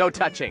 No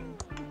touching.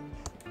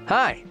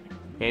 Hi.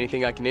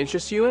 Anything I can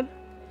interest you in?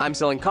 I'm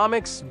selling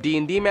comics,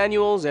 D&D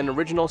manuals, and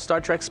original Star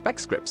Trek spec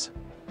scripts.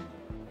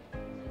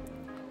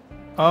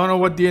 I don't know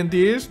what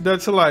D&D is.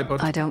 That's a lie,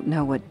 but... I don't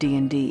know what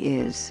D&D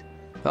is.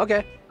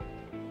 Okay.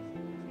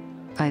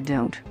 I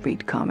don't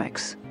read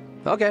comics.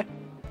 Okay.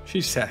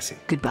 She's sassy.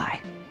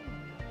 Goodbye.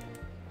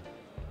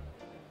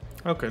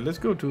 Okay, let's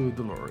go to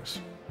Dolores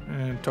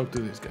and talk to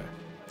this guy.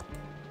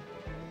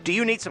 Do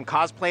you need some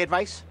cosplay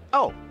advice?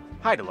 Oh,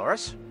 hi,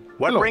 Dolores.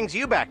 What Hello. brings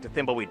you back to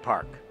Thimbleweed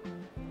Park?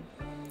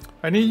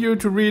 I need you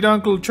to read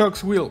Uncle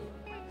Chuck's will.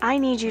 I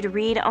need you to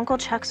read Uncle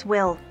Chuck's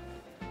will.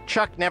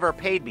 Chuck never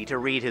paid me to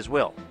read his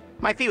will.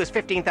 My fee was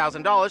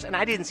 $15,000, and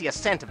I didn't see a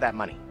cent of that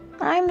money.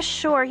 I'm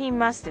sure he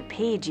must have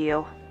paid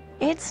you.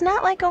 It's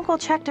not like Uncle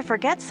Chuck to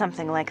forget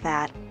something like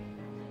that.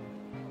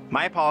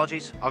 My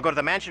apologies. I'll go to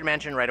the mansion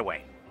right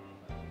away.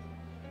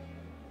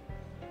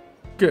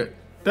 Good.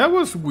 That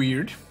was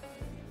weird.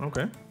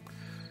 Okay.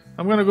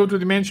 I'm gonna go to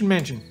the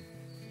mansion.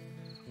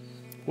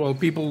 Well,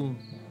 people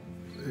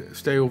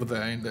stay over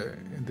there in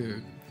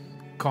the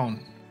con.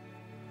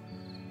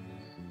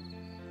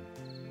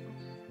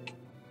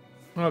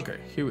 Okay,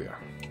 here we are.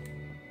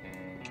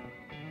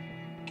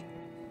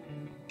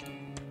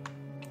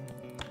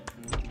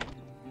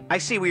 I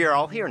see we are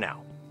all here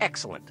now.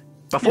 Excellent.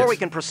 Before Yes. we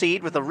can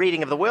proceed with the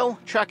reading of the will,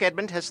 Chuck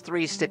Edmund has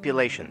 3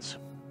 stipulations.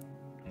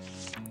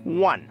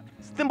 1.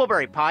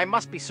 Thimbleberry pie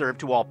must be served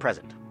to all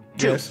present.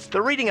 2. Yes.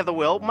 The reading of the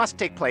will must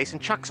take place in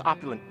Chuck's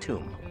opulent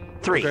tomb.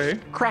 3. Okay.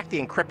 Crack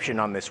the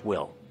encryption on this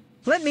will.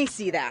 Let me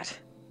see that.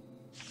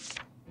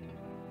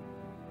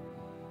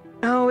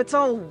 Oh, it's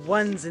all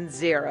ones and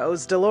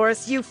zeros.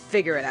 Dolores, you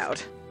figure it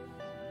out.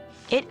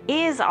 It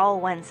is all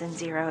ones and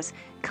zeros.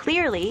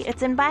 Clearly,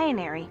 it's in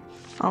binary.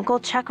 Uncle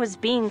Chuck was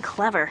being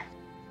clever.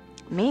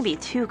 Maybe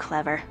too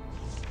clever.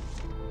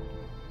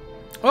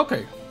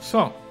 Okay,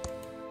 so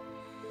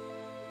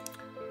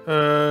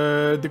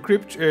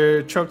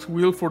decrypt Chuck's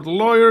will for the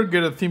lawyer.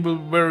 Get a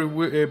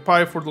thimbleberry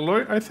pie for the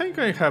lawyer. I think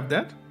I have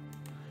that.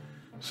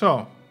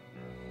 So,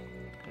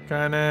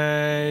 can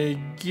I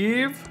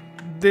give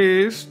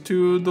this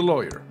to the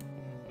lawyer?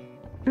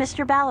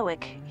 Mr.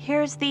 Balowick,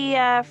 here's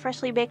the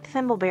freshly baked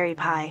thimbleberry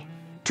pie.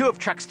 2 of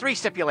Chuck's 3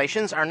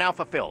 stipulations are now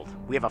fulfilled.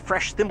 We have a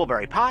fresh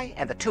thimbleberry pie,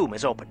 and the tomb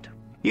is opened.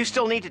 You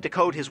still need to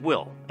decode his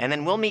will, and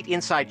then we'll meet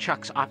inside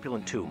Chuck's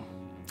opulent tomb.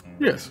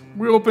 Yes,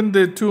 we opened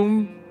the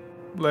tomb,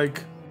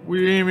 like, we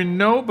didn't even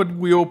know, but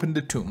we opened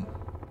the tomb.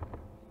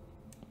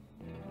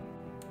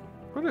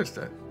 What is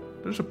that?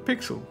 There's a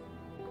pixel.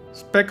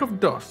 Speck of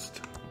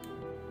dust.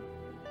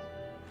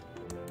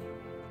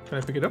 Can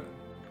I pick it up?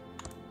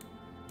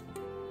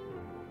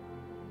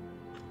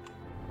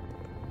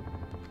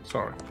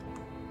 Sorry.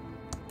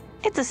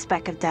 It's a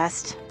speck of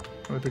dust.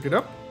 Can I pick it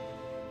up?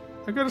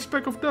 I got a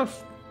speck of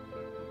dust.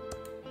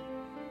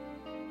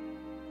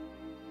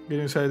 Get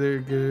inside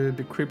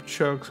the crypt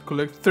chucks.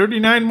 Collect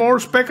 39 more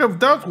speck of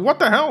dust. What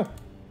the hell?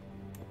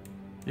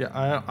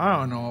 Yeah, I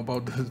don't know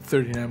about the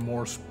 39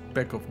 more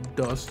speck of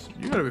dust.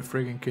 You gotta be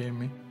freaking kidding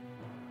me.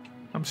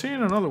 I'm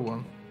seeing another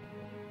one.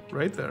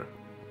 Right there.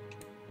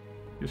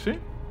 You see?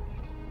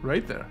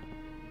 Right there.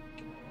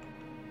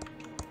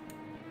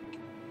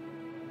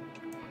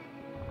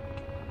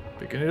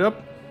 Picking it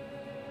up.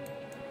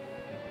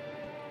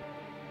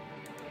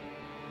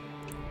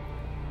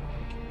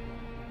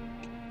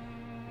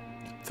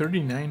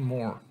 $39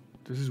 more.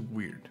 This is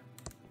weird.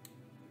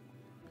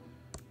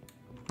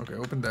 Okay,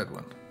 open that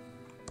one.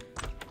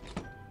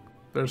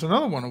 There's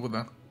another one over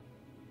there.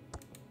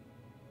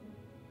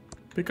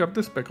 Pick up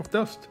the speck of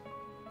dust.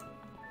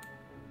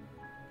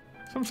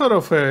 Some sort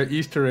of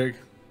Easter egg.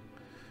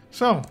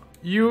 So,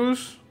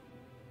 use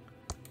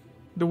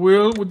the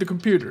wheel with the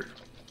computer.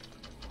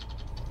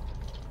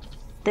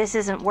 This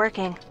isn't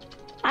working.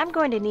 I'm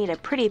going to need a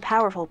pretty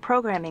powerful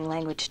programming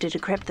language to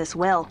decrypt this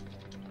will.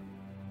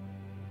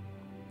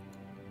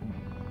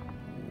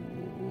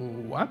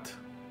 What?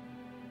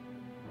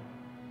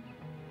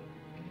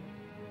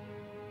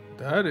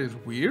 That is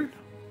weird.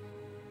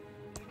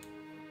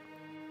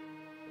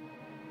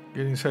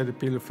 Get inside the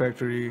pillow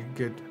factory,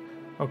 get...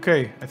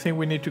 Okay, I think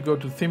we need to go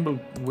to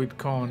Thimbleweed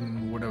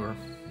Con, whatever.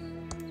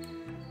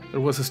 There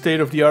was a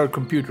state-of-the-art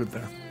computer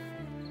there.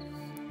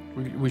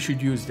 We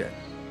should use that.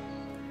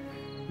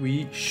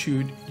 We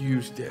should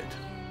use that.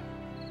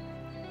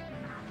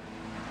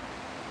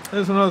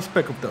 There's another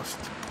speck of dust.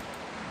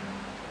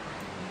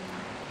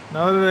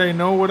 Now that I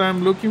know what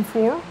I'm looking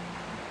for,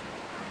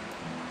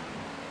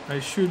 I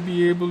should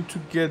be able to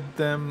get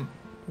them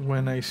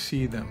when I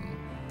see them.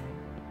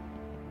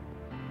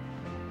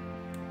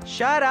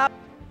 Shut up!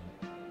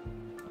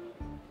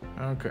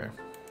 Okay.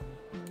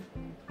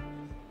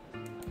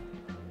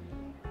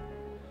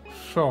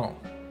 So.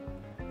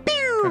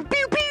 Pew,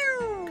 pew,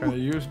 pew! Can I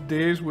use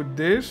this with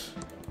this?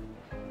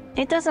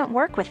 It doesn't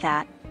work with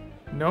that.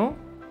 No?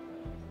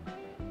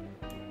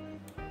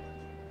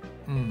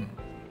 Hmm.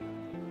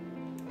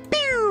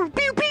 Pew,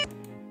 pew, pew!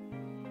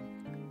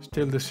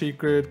 Steal the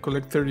secret,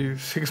 collect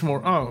 36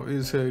 more. Oh,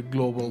 it's a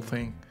global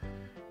thing.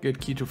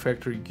 Get key to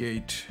factory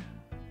gate.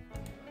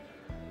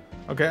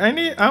 Okay,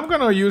 I'm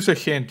gonna use a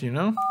hint, you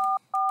know?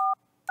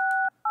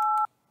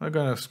 I'm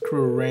gonna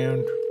screw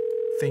around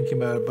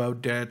thinking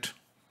about that.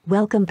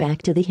 Welcome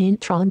back to the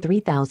Hintron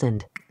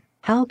 3000.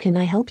 How can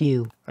I help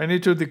you? I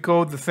need to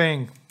decode the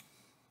thing.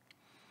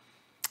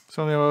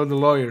 Something about the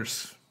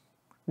lawyers.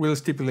 Will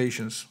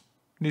stipulations.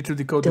 Need to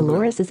decode the will.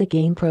 Dolores is a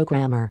game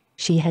programmer.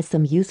 She has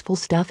some useful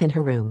stuff in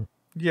her room.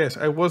 Yes,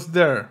 I was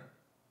there.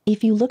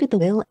 If you look at the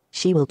will,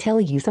 she will tell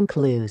you some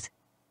clues.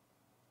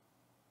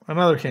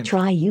 Another hint.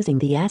 Try using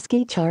the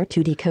ASCII chart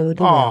to decode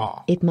the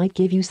will. It might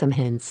give you some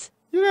hints.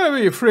 You gotta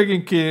be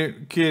freaking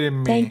kidding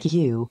me. Thank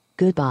you.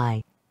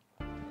 Goodbye.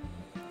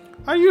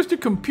 I used the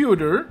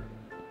computer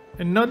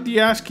and not the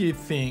ASCII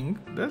thing.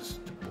 That's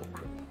the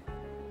bullcrap.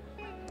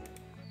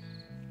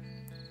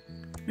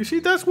 You see,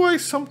 that's why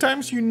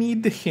sometimes you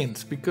need the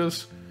hints,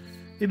 because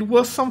it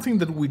was something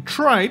that we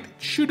tried,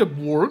 should have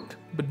worked,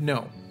 but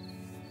no.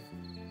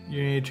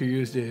 You need to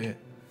use the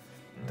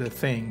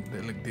thing,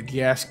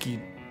 the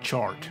ASCII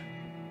chart.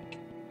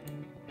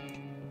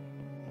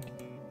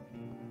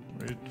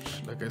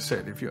 Which, like I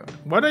said, if you...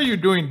 What are you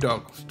doing,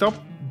 dog? Stop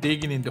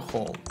digging in the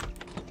hole.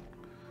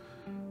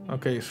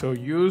 Okay, so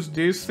use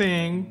this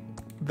thing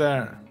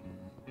there.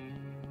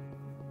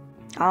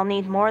 I'll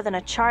need more than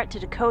a chart to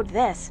decode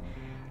this.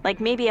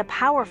 Like maybe a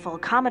powerful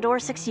Commodore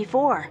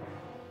 64.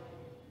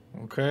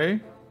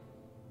 Okay.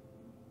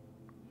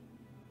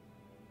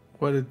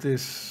 What is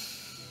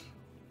this?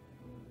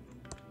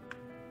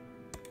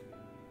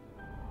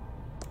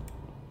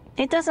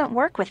 It doesn't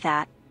work with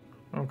that.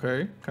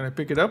 Okay, can I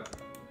pick it up?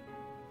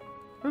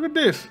 Look at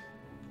this.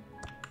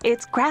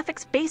 It's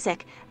Graphics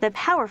Basic, the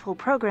powerful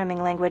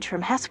programming language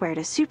from Hessware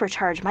to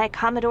supercharge my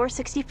Commodore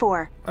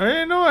 64. I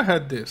didn't know I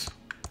had this.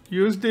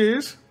 Use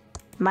this.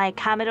 My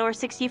Commodore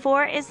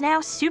 64 is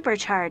now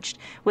supercharged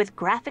with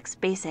Graphics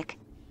Basic.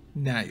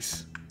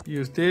 Nice.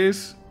 Use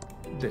this,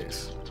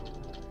 this.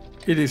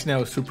 It is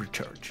now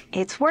supercharged.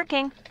 It's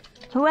working.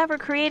 Whoever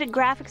created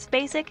Graphics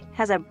Basic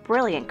has a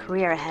brilliant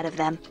career ahead of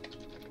them.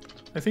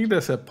 I think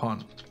that's a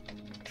pun.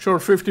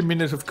 Short 50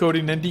 minutes of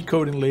coding and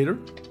decoding later.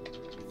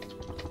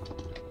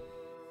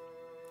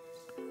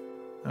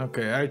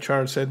 Okay, I,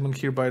 Charles Edmund,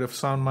 hereby of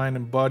sound mind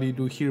and body,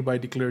 do hereby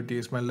declare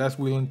this, my last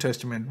will and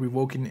testament,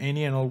 revoking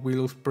any and all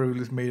wills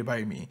previously made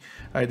by me.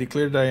 I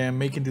declare that I am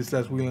making this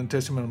last will and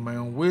testament on my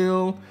own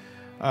will.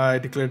 I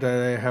declare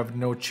that I have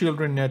no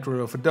children, natural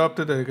or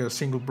adopted. I got a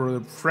single brother,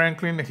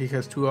 Franklin. He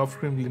has two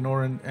offspring,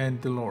 Lenore and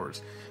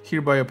Dolores.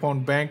 Hereby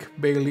upon Bank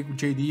Bailey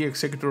J.D.,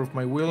 executor of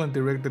my will, and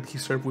direct that he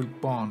serve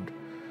with bond.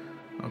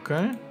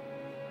 Okay.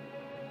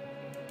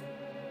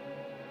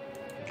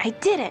 I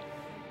did it!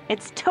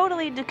 It's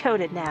totally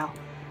decoded now.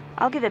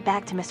 I'll give it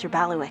back to Mr.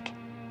 Bailiwick.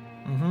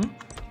 Mm-hmm.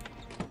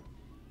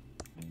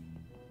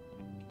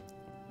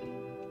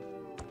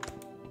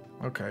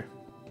 Okay.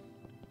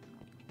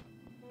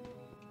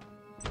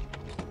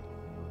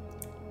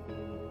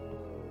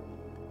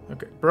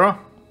 Okay, bro.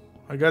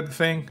 I got the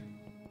thing.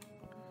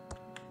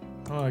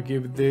 I'll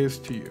give this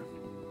to you.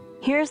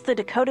 Here's the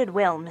decoded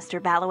will,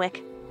 Mr.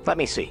 Bailiwick. Let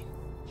me see.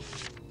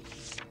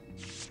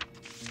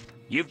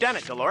 You've done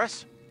it,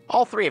 Dolores.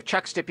 All 3 of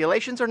Chuck's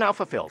stipulations are now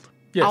fulfilled.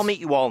 Yes. I'll meet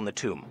you all in the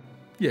tomb.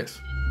 Yes.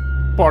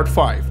 Part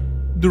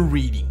 5. The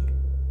reading.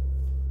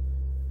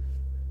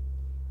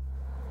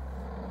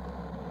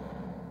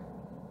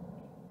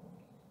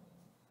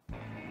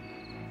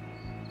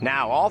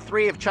 Now, all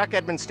 3 of Chuck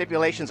Edmonds'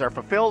 stipulations are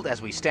fulfilled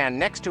as we stand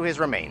next to his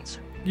remains.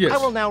 Yes. I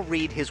will now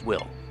read his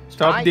will.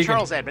 Stop I, digging.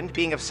 Charles Edmond,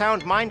 being of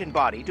sound mind and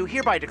body, do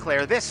hereby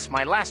declare this,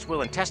 my last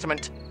will and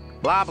testament,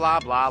 blah, blah,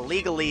 blah,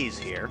 legalese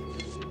here.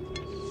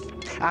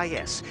 Ah,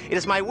 yes. It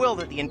is my will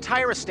that the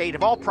entire estate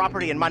of all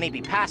property and money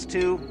be passed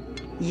to...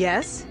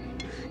 Yes?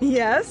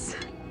 Yes?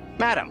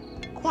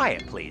 Madam,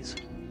 quiet, please.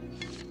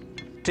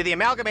 To the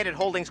Amalgamated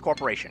Holdings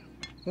Corporation.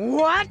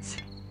 What?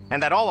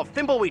 And that all of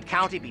Thimbleweed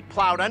County be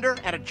plowed under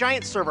and a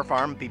giant server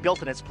farm be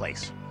built in its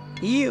place.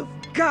 You've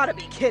gotta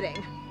be kidding.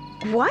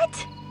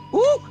 What?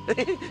 Ooh,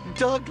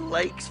 Doug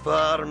likes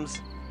farms.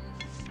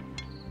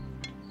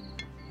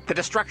 The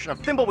destruction of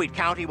Thimbleweed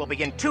County will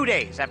begin 2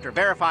 days after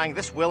verifying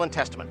this will and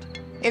testament.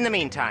 In the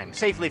meantime,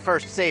 Safely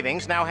First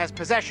Savings now has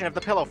possession of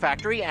the Pillow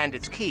Factory and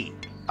its key.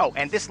 Oh,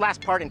 and this last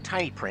part in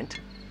tiny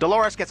print.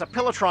 Dolores gets a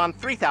Pillowtron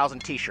 3000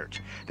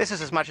 t-shirt. This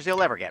is as much as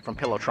he'll ever get from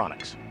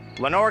Pillowtronics.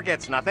 Lenore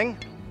gets nothing.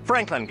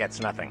 Franklin gets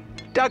nothing.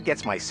 Doug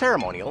gets my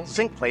ceremonial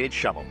zinc-plated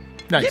shovel.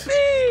 Nice.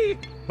 Yippee!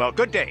 Well,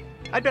 good day.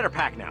 I'd better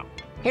pack now.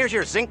 Here's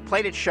your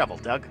zinc-plated shovel,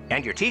 Doug.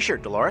 And your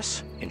t-shirt,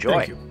 Dolores. Enjoy.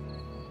 Thank you.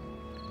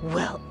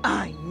 Well,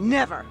 I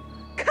never.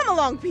 Come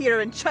along, Peter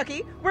and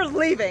Chucky. We're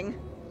leaving.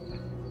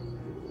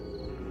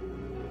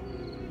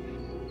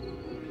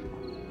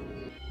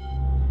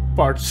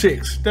 Part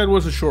 6. That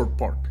was a short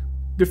part.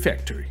 The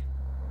factory.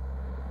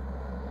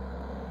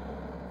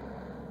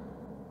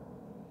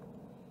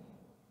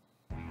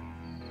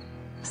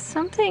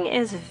 Something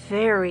is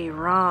very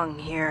wrong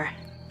here.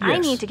 I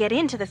Yes. need to get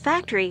into the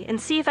factory and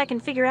see if I can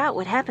figure out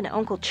what happened to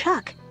Uncle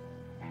Chuck.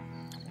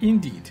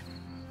 Indeed.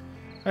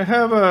 I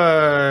have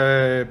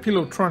a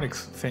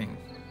Pillowtronics thing.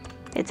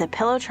 It's a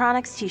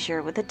Pillowtronics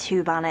t-shirt with a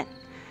tube on it.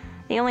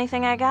 The only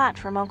thing I got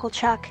from Uncle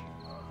Chuck.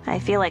 I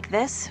feel like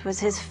this was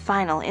his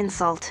final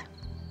insult.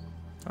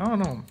 I don't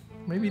know.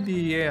 Maybe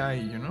the AI,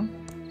 you know?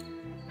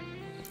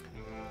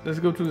 Let's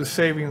go to the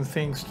saving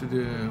things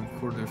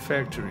for the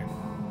factory.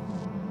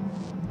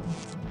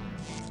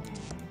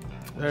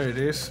 There it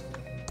is.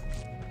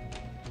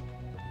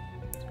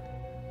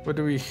 What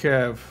do we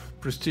have?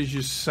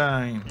 Prestigious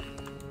sign.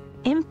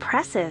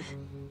 Impressive.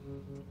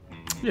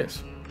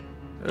 Yes.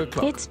 A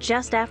clock. It's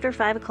just after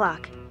 5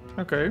 o'clock.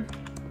 Okay.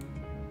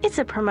 It's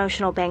a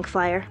promotional bank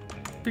flyer.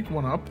 Pick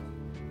one up.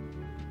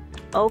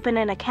 Open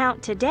an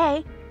account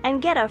today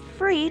and get a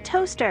free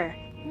toaster.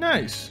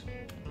 Nice.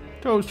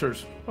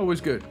 Toasters. Always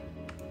good.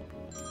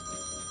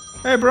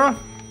 Hey, bro.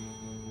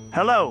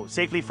 Hello,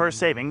 Safely First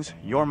Savings.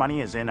 Your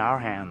money is in our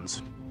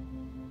hands.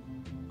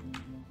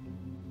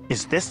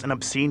 Is this an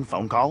obscene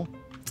phone call?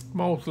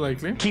 Most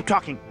likely. Keep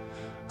talking.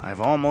 I've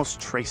almost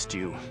traced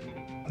you.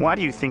 Why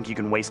do you think you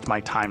can waste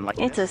my time like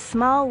It's a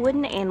small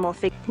wooden animal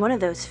figure. One of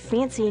those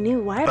fancy new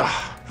wireless.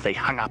 They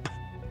hung up.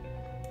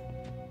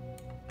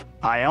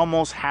 I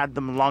almost had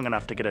them long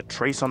enough to get a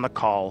trace on the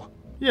call.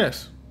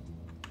 Yes.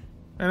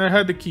 And I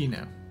had the key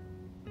now.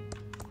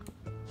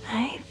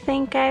 I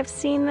think I've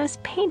seen this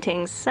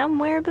painting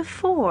somewhere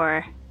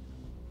before.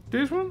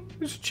 This one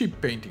is a cheap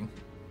painting.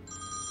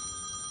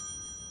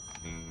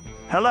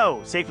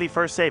 Hello, Safely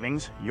First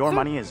Savings. Your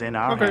money is in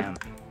our hands.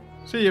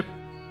 See ya.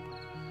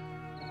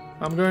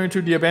 I'm going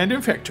to the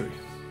abandoned factory.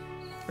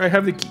 I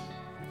have the key.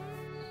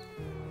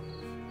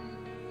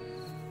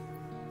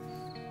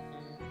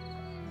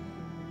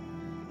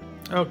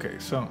 Okay,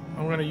 so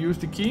I'm gonna use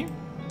the key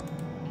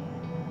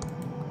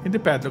in the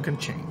padlock and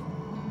chain.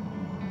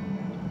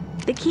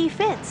 The key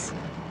fits.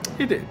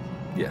 It did.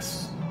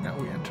 Yes. Now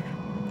we enter.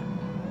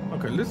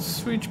 Okay, let's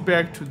switch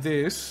back to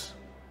this.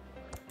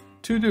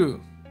 To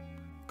do.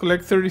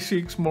 Collect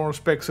 36 more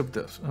specks of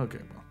dust. Okay,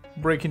 well,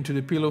 break into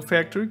the pillow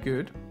factory.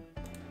 Good.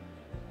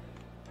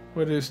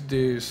 What is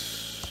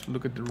this?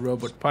 Look at the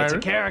robot pirate.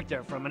 It's a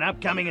character from an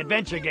upcoming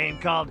adventure game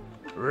called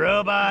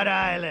Robot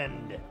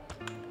Island.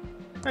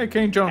 Hey,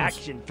 King Jones.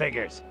 Action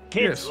figures.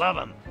 Kids Yes. love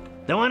them.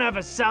 The one of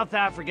a South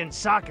African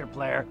soccer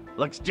player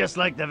looks just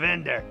like the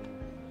vendor.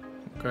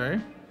 Okay.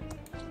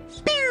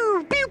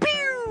 Pew, pew,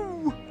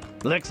 pew!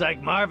 Looks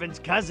like Marvin's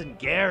cousin,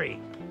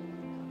 Gary.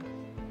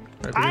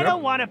 I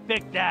don't want to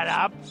pick that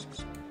up.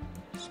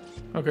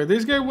 Okay,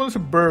 this guy wants a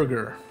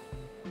burger.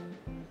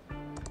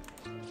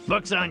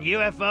 Books on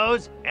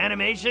UFOs,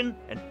 animation,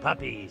 and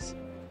puppies.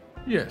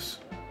 Yes.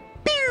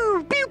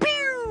 Pew, pew,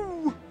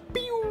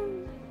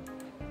 pew!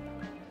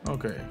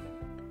 Okay.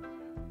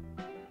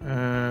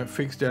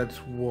 Fix that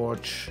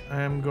watch.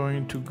 I'm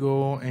going to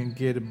go and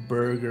get a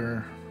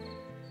burger.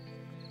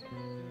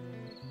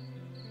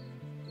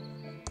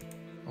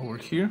 Over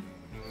here.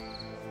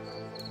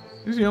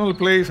 This is the only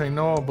place I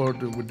know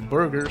about with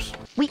burgers.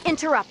 We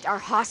interrupt our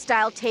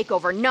hostile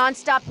takeover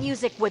non-stop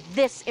music with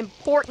this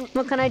important...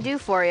 What can I do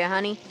for you,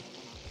 honey?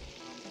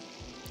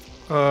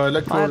 I'd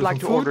like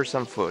to order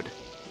some food.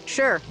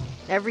 Sure.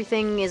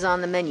 Everything is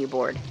on the menu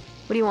board.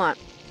 What do you want?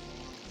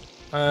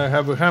 I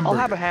have a hamburger.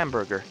 I'll have a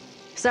hamburger.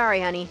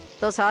 Sorry, honey.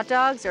 Those hot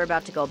dogs are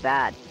about to go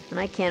bad. And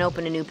I can't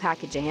open a new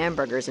package of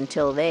hamburgers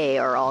until they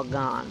are all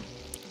gone.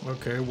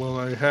 Okay, well,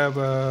 I have,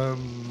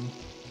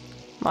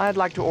 I'd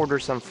like to order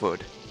some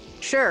food.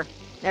 Sure.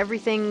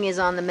 Everything is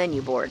on the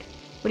menu board.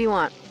 What do you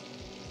want?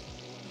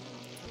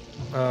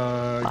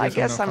 I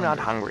guess I'm not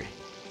hungry.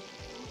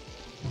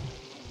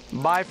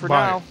 Bye for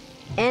now.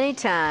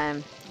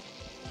 Anytime.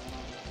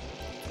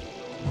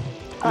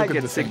 I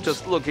get sick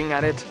just looking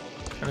at it.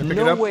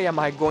 No way am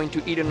I going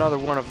to eat another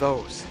one of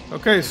those.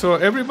 Okay, so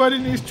everybody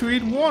needs to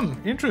eat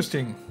one.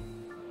 Interesting.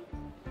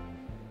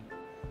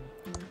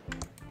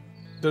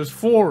 There's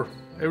 4.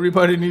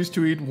 Everybody needs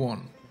to eat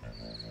one.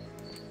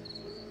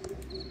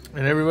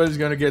 And everybody's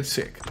gonna get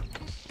sick.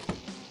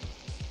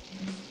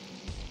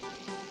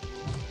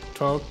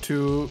 Talk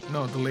to...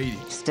 No, the lady.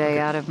 Stay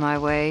out of my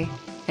way,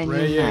 and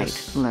Reyes. you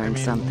might learn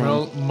something.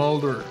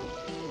 Mulder.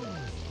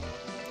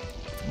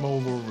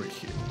 Mulder over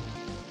here.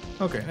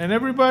 Okay, and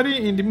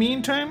everybody in the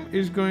meantime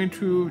is going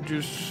to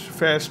just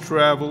fast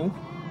travel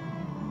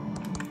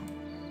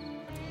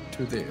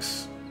to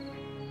this.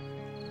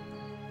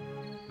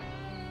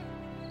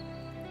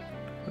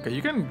 Okay,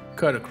 you can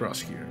cut across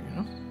here, you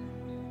know?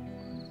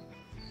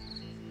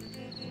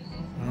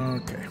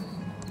 Okay.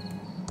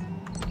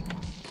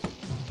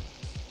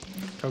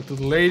 Talk to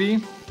the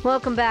lady.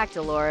 Welcome back,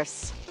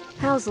 Dolores.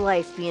 How's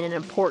life being an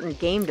important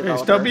game developer?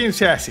 Hey, stop being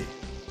sassy.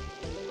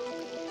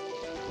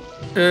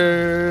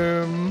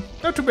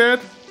 Not too bad.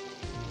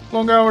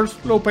 Long hours,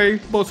 low pay,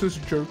 boss is a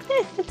jerk.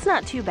 It's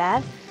not too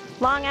bad.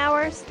 Long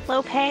hours,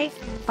 low pay,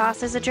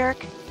 boss is a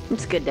jerk.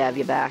 It's good to have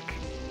you back.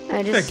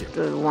 I just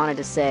wanted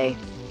to say,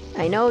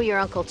 I know your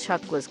Uncle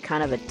Chuck was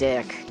kind of a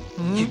dick.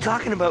 Mm-hmm. You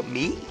talking about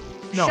me?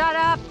 No. Shut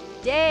up,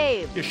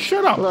 Dave! Yeah,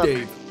 shut up, Look,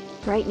 Dave.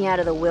 Writing you out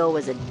of the will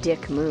was a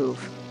dick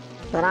move.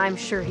 But I'm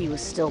sure he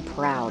was still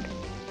proud.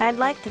 I'd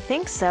like to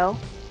think so.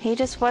 He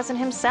just wasn't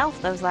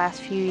himself those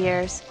last few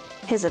years.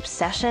 His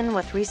obsession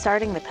with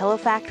restarting the pillow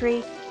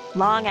factory,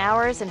 long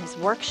hours in his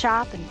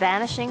workshop and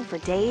vanishing for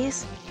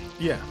days.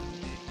 Yeah.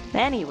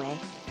 Anyway.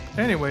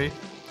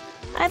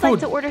 I'd like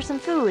to order some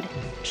food.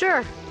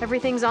 Sure,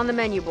 everything's on the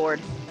menu board.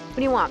 What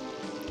do you want?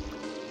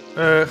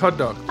 Hot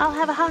dog. I'll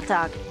have a hot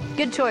dog.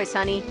 Good choice,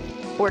 honey.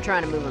 We're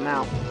trying to move him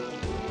out.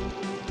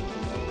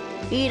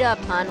 Eat up,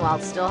 hun, while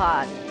it's still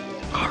hot.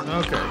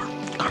 Okay.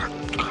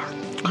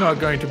 Not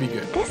going to be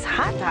good. This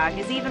hot dog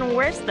is even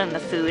worse than the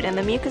food in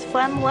the mucus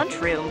phlegm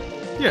lunchroom.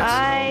 Yes.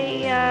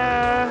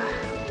 I,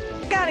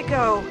 gotta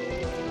go.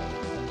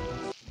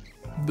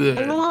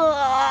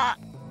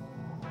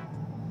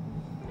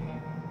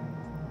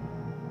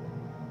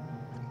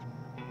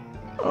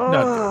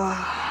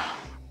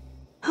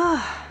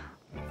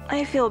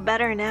 I feel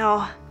better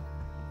now.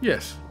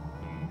 Yes.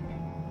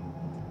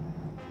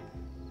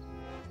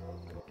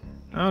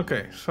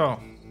 Okay, so.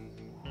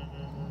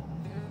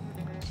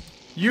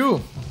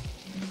 You.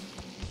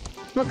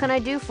 What can I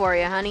do for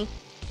you, honey?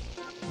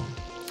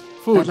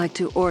 Food. I'd like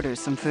to order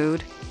some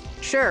food.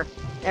 Sure.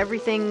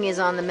 Everything is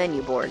on the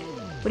menu board.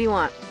 What do you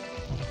want?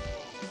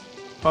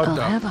 Hot dog.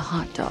 I'll have a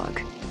hot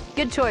dog.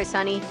 Good choice,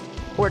 honey.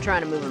 We're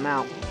trying to move him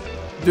out.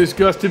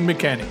 Disgusting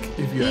mechanic,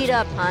 if you Eat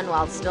up, hun,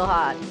 while it's still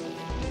hot.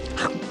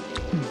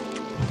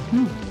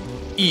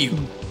 Ew.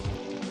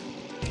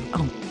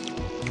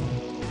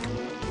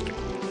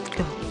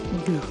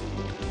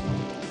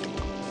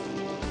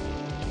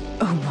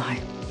 Oh my.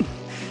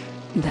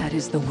 That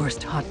is the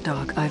worst hot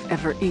dog I've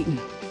ever eaten.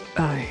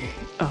 I,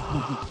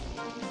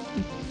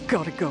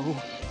 gotta go.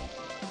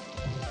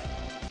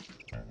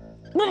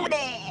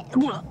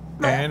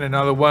 And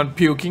another one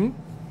puking.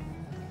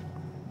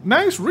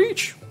 Nice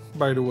reach,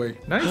 by the way.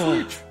 Nice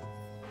reach.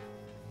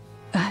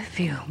 I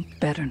feel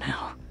better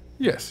now.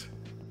 Yes.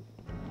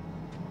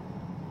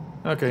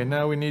 Okay,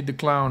 now we need the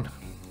clown.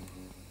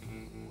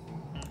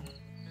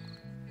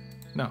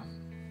 No.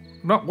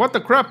 No, what the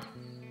crap?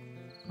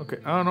 Okay,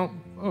 I don't know.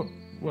 Oh,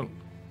 well.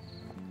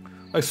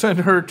 I sent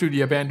her to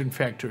the abandoned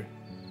factory.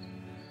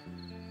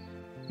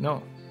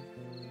 No.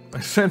 I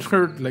sent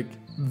her, like,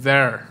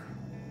 there.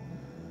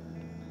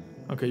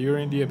 Okay, you're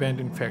in the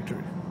abandoned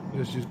factory.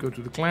 Let's just go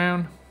to the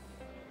clown.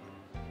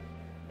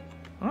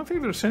 I don't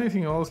think there's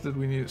anything else that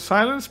we need.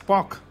 Silence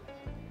Spock.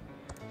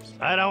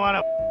 I don't want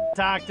to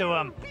talk to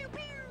him.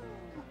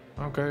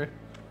 Okay.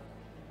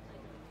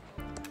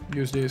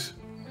 Use this.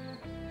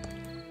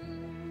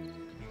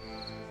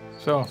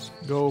 So,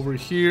 go over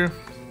here.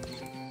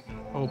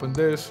 Open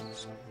this.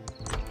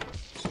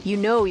 You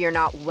know you're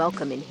not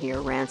welcome in here,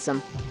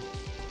 Ransom.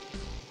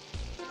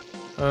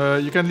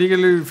 You can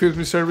legally refuse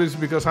me service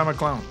because I'm a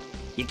clown.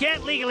 You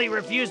can't legally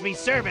refuse me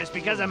service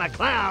because I'm a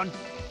clown.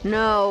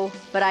 No,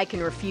 but I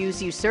can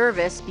refuse you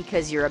service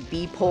because you're a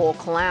B-pole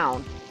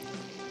clown.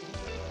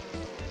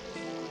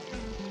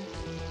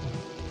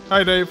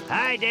 Hi, Dave.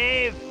 Hi,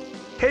 Dave.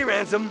 Hey,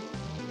 Ransom.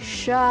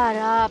 Shut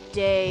up,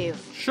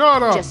 Dave.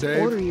 Shut up, Just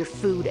Dave. order your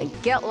food and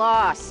get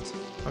lost.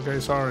 Okay,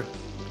 sorry.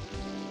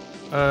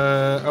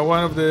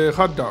 One of the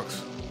hot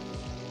dogs.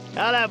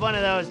 I'll have one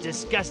of those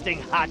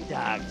disgusting hot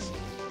dogs.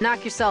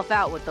 Knock yourself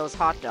out with those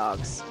hot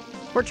dogs.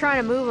 We're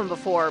trying to move them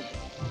before...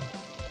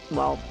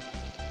 well...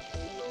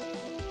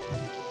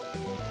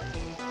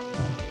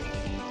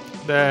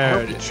 There I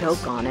hope you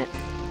choke on it.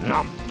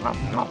 Nom,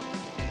 nom, nom.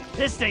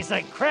 This tastes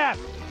like crap,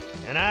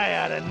 and I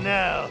ought to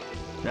know.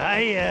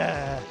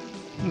 I,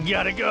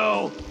 gotta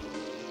go.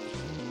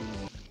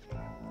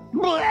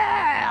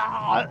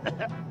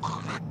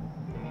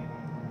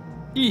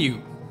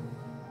 Ew.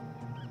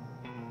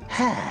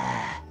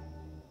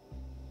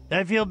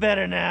 I feel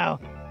better now.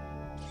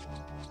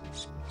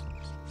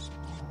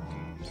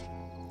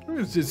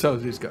 It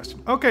sounds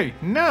disgusting. Okay,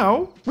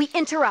 now... We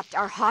interrupt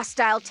our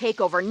hostile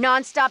takeover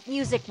non-stop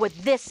music with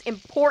this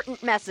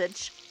important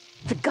message.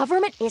 The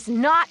government is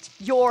not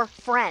your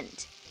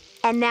friend.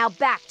 And now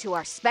back to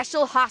our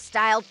special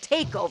hostile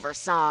takeover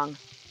song.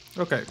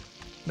 Okay,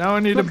 now I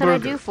need a burger.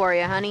 What can I do for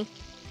you, honey?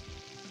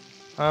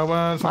 I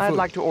want some food. I'd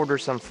like to order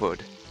some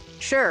food.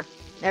 Sure.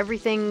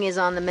 Everything is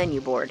on the menu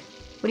board.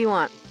 What do you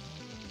want?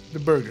 The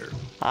burger.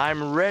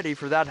 I'm ready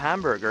for that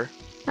hamburger.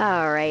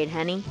 All right,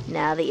 honey.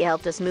 Now that you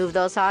helped us move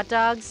those hot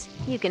dogs,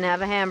 you can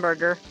have a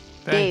hamburger.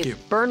 Thank Dave, you.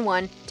 burn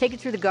one, take it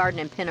through the garden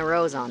and pin a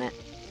rose on it.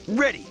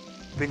 Ready.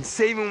 Been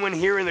saving one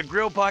here in the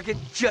grill pocket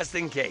just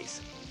in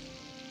case.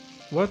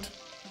 What?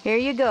 Here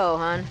you go,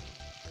 hon.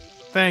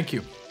 Thank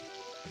you.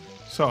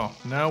 So,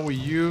 now we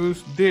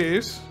use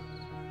this,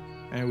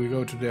 and we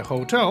go to the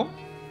hotel.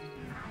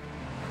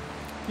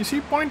 You see,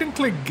 point and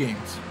click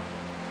games.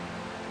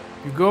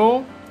 You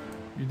go,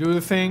 you do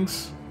the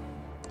things,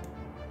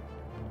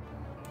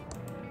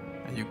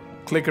 and you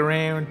click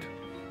around,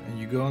 and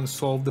you go and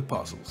solve the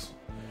puzzles.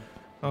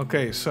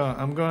 Okay, so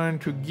I'm going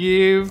to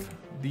give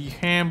the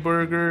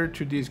hamburger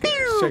to this guy,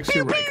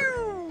 Sexy Riker.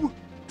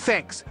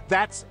 Thanks.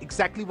 That's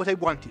exactly what I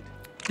wanted.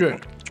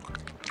 Good.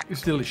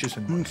 It's delicious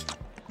and moist.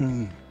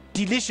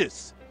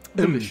 Delicious.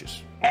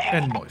 Delicious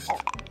and moist.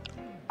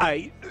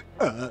 I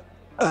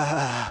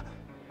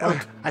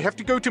have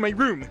to go to my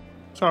room.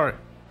 Sorry.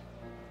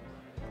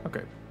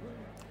 Okay.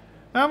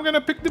 Now I'm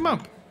gonna pick them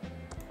up.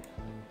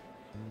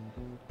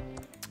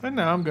 And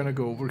now I'm gonna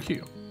go over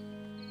here.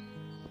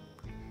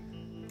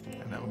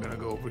 And now I'm gonna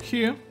go over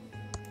here.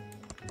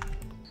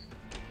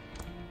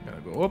 I'm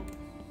gonna go up.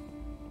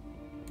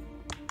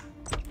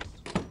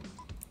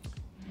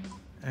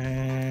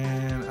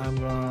 And I'm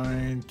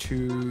going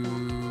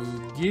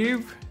to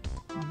give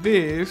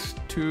this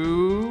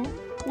to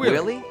Willie.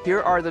 Willie,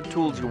 here are the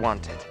tools you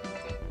wanted.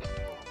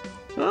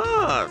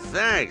 Oh,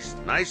 thanks.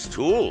 Nice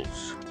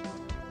tools.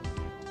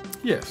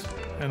 Yes,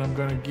 and I'm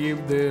gonna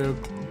give the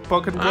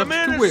pocket watch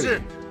to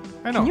Willie.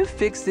 I know. Can you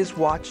fix this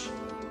watch?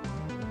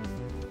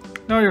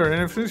 No, you're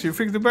innocent. You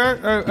fix the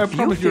bag. I If you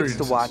promise you're fix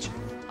the innocent. watch,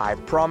 I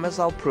promise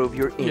I'll prove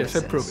your innocence.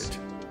 Yes, I prove it.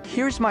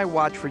 Here's my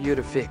watch for you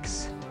to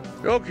fix.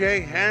 Okay,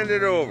 hand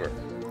it over.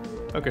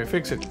 Okay,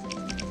 fix it.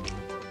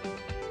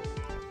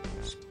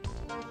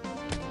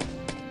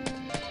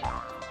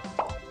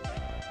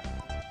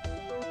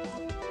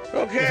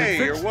 Okay,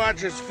 Is it your fixed?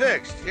 watch is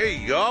fixed. Here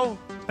you go.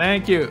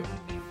 Thank you.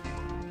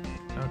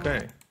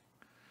 Okay.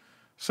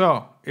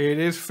 So, it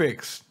is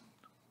fixed.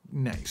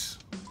 Nice.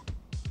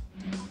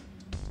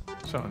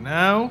 So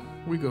now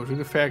we go to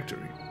the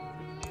factory.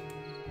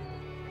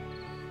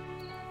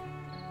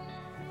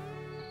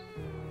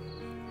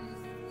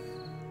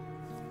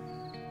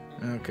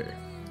 Okay.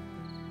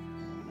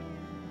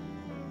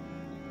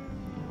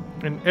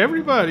 And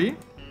everybody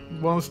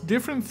wants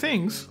different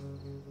things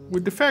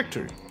with the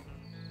factory.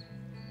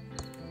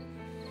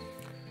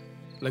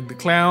 Like the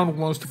clown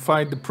wants to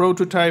find the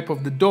prototype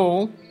of the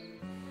doll,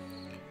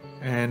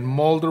 and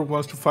Mulder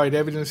wants to find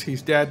evidence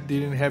his dad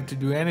didn't have to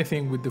do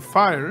anything with the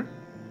fire,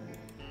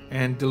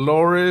 and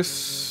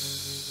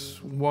Dolores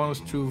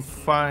wants to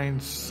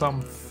find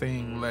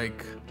something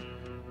like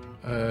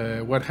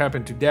what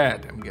happened to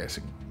Dad, I'm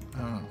guessing. I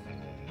don't know.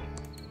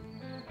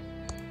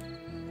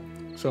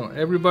 So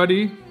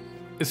everybody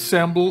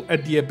assemble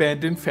at the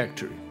abandoned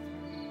factory.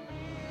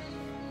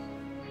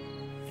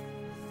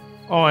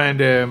 Oh,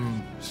 and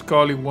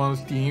Scully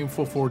wants the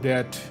info for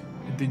the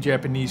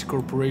Japanese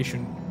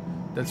corporation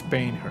that's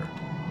paying her.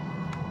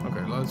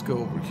 Okay, let's go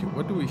over here.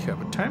 What do we have?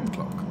 A time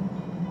clock.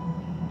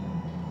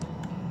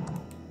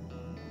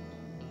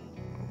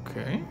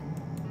 Okay.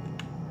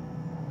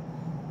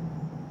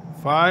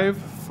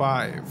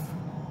 5:05.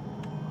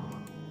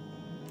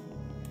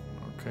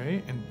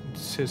 Okay, and it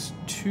says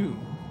 2.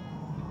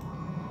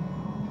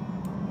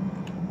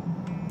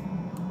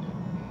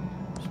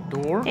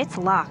 Door. It's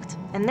locked,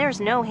 and there's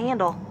no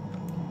handle.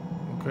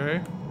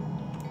 Okay.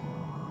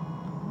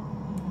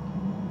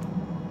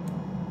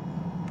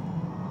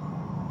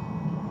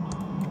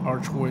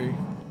 Archway.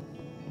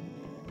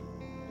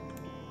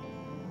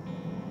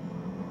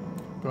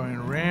 Going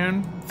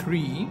around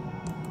 3.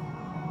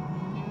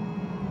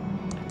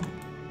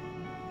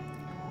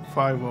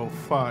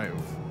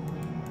 505.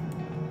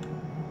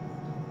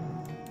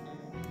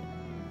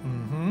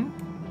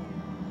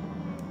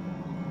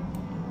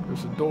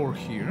 There's a door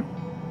here.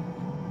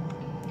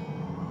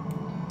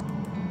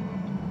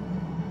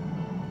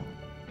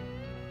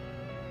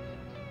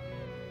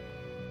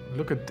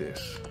 Look at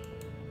this.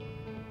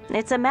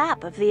 It's a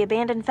map of the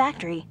abandoned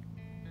factory.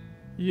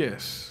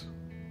 Yes.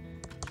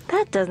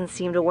 That doesn't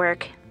seem to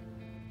work.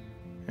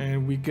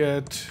 And we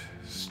get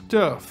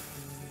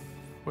stuff.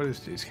 What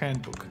is this?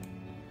 Handbook.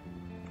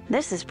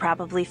 This is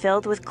probably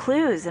filled with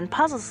clues and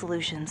puzzle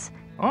solutions.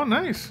 Oh,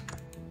 nice.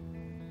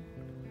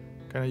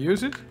 Can I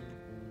use it?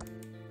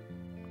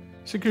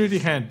 Security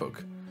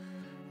handbook.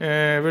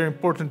 Very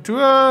important to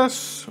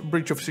us.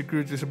 Breach of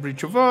security is a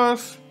breach of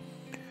us.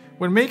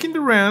 When making the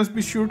rounds,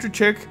 be sure to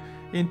check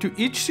into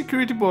each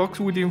security box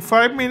within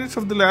 5 minutes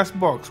of the last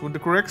box. When the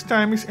correct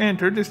time is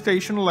entered, the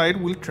station light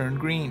will turn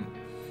green.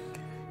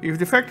 If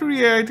the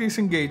factory light is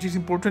engaged, it's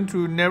important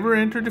to never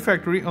enter the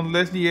factory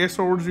unless the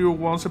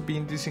SR01s have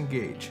been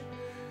disengaged.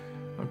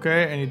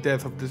 Okay, any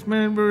death of this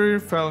member,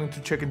 failing to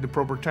check in the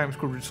proper times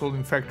could result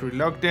in factory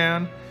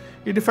lockdown.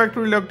 If the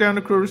factory lockdown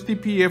occurs, the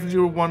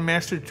PF01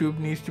 master tube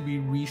needs to be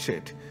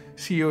reset.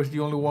 CEO is the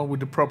only one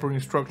with the proper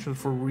instructions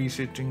for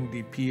resetting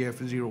the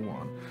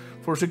PF01.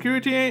 For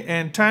security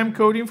and time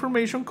code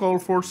information, call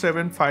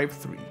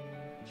 4753.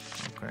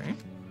 Okay,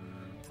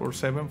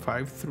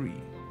 4753.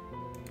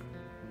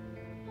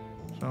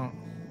 So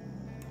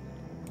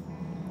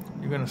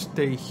you're gonna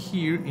stay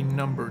here in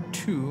number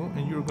 2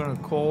 and you're gonna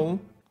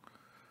call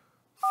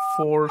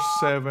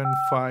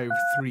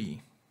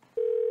 4753.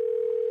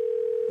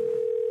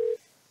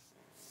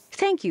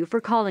 Thank you for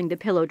calling the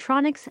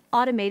Pillowtronics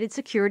Automated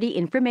Security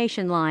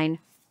Information Line.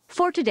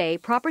 For today,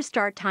 proper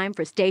start time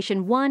for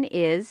Station 1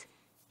 is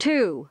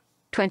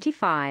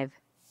 2:25.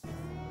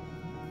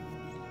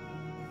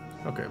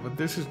 Okay, but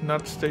this is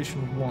not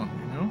Station 1,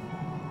 you know?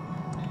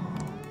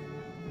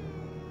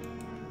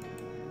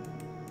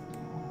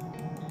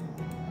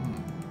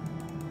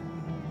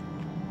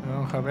 I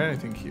don't have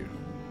anything here.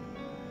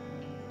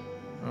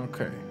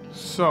 Okay,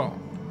 so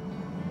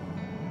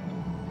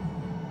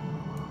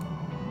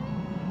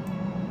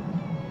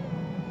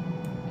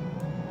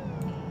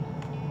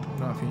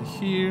nothing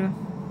here.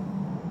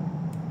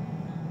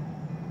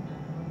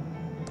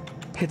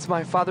 It's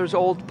my father's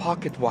old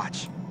pocket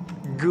watch.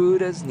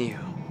 Good as new.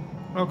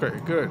 Okay,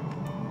 good.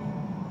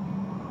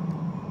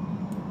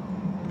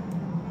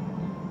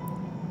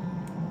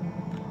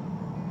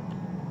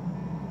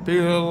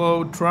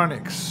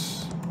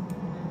 Pillowtronics.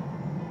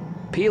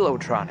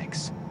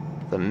 Pillowtronics,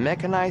 the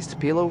mechanized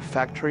pillow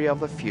factory of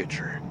the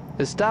future.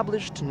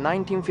 Established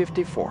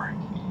 1954.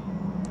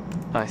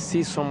 I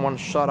see someone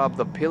shut up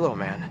the pillow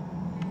man.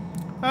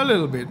 A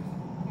little bit.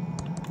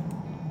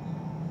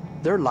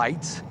 There are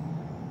lights.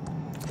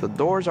 The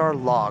doors are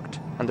locked,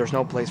 and there's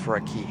no place for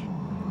a key.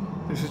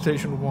 This is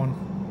Station 1.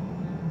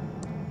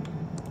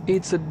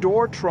 It's a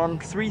Doortron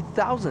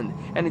 3000,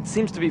 and it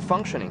seems to be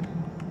functioning.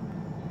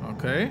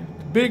 Okay.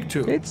 Big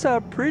tube. It's a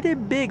pretty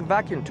big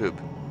vacuum tube.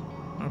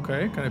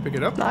 Okay, can I pick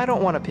it up? I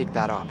don't want to pick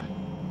that up.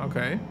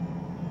 Okay.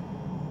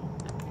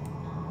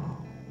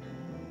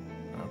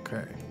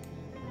 Okay.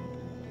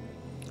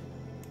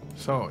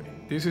 So,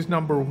 this is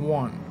number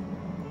 1.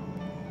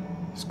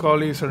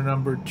 Scullies are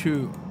number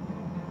 2.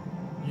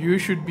 You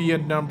should be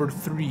at number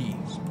 3.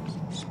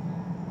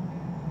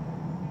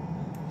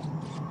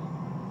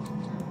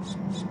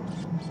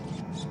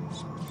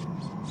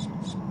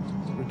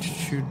 Which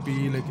should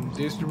be like in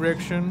this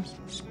direction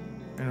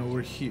and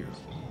over here.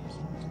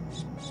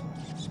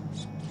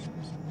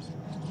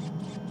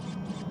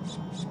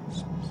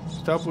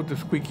 Stop with the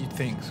squeaky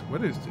things.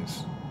 What is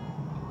this?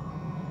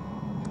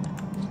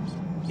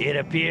 It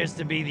appears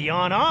to be the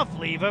on-off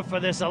lever for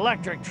this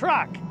electric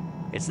truck.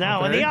 It's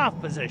now in the off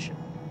position.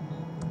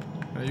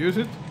 Can I use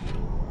it?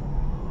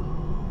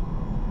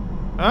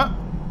 Ah!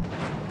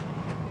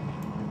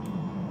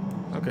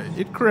 Okay,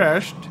 it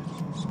crashed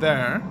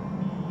there.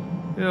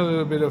 In a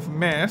little bit of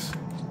mess.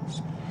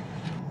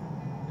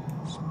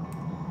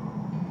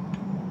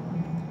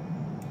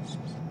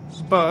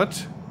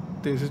 But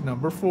this is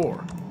number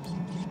 4.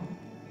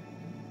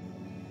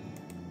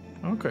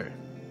 Okay.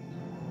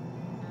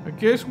 I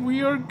guess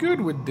we are good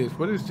with this.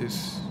 What is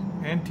this?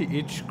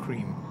 Anti-itch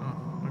cream. Oh,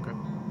 okay.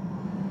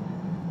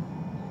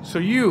 So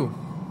you.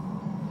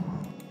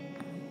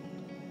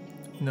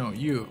 No,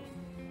 you.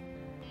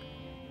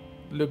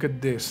 Look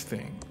at this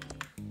thing.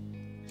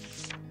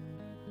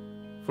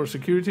 For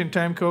security and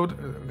time code,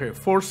 okay,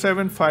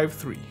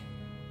 4753.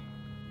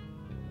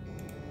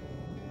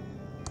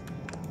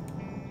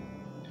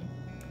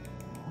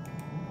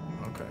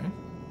 Okay.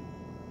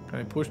 Can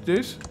I push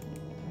this?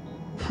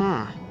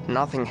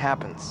 Nothing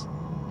happens.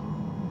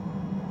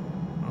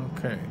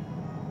 Okay.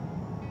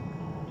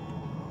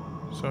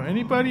 So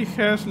anybody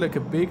has like a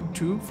big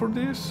tube for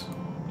this?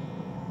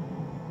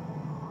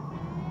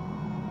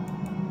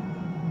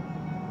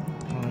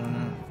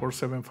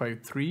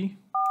 4753.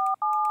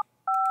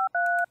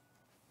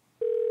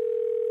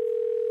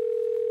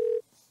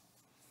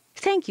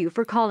 Thank you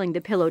for calling the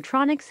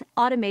Pillowtronics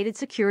Automated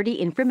Security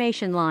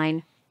Information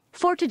Line.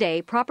 For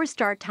today, proper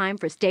start time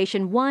for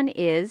Station 1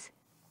 is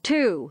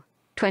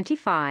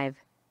 2:25.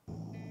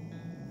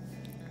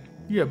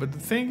 Yeah, but the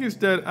thing is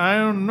that I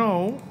don't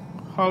know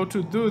how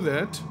to do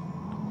that.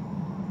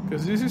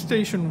 Because this is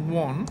Station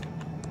 1.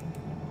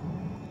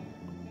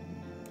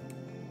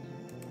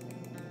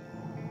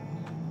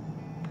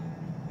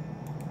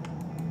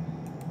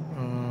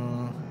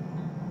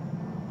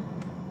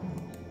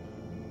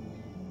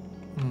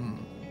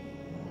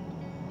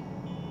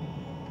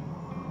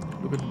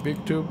 Look at the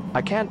big tube.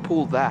 I can't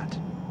pull that.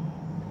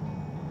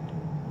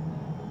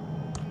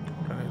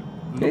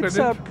 Look It's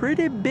at a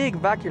pretty big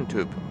vacuum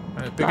tube.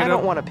 Pick I it don't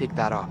up. want to pick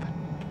that up.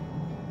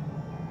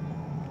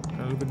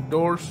 Look at the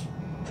doors.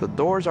 The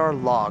doors are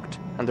locked,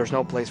 and there's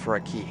no place for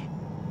a key.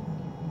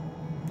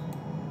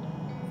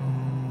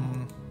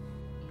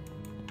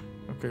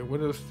 Okay,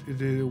 what else?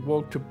 Is it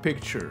walk to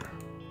picture?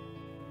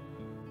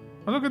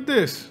 Oh, look at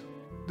this.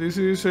 This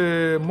is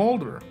a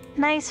Mulder.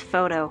 Nice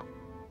photo.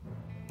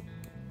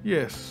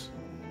 Yes.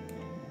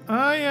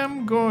 I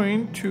am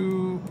going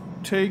to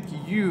take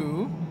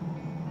you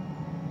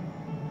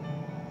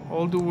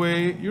all the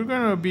way. You're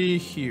gonna be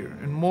here,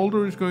 and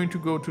Mulder is going to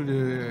go to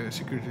the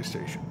security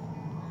station.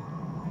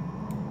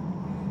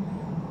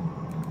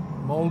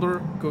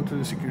 Mulder, go to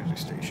the security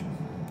station.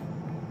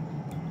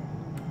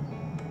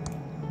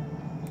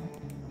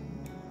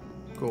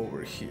 Go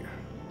over here.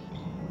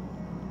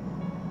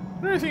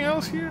 Is there anything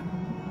else here?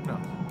 No.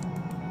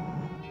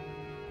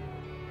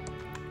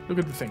 Look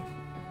at the thing.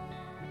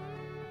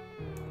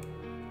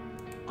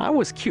 I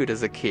was cute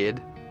as a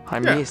kid. I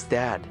miss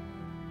Dad.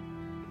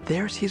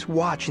 There's his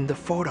watch in the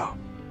photo.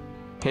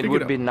 It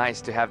would be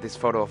nice to have this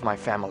photo of my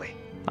family.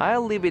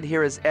 I'll leave it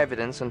here as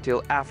evidence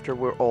until after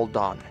we're all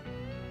done.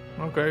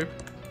 Okay.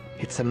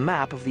 It's a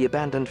map of the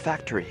abandoned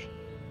factory.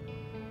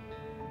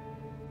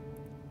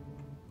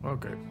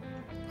 Okay.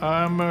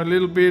 I'm a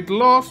little bit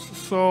lost,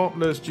 so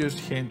let's just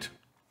hint.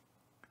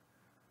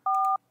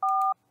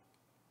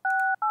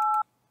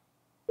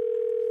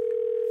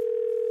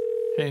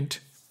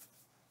 Hint.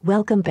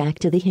 Welcome back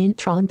to the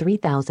Hintron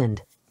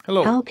 3000.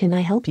 Hello. How can I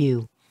help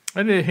you?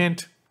 I need a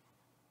hint.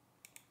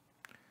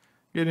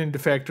 Get in the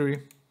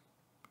factory.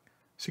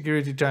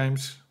 Security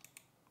times.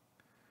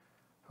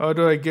 How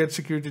do I get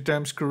security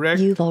times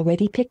correct? You've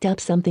already picked up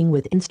something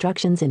with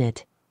instructions in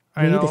it.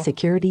 I Read know. the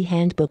security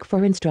handbook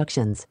for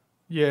instructions.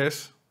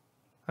 Yes.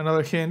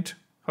 Another hint.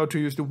 How to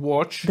use the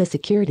watch. The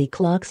security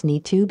clocks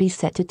need to be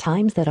set to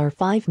times that are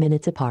 5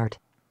 minutes apart.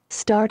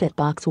 Start at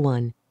box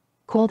 1.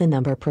 Call the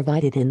number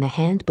provided in the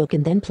handbook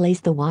and then place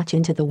the watch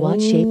into the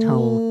watch-shaped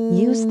hole.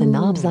 Use the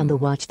knobs on the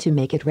watch to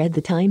make it read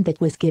the time that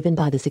was given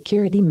by the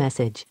security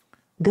message.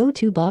 Go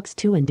to box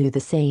 2 and do the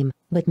same,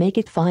 but make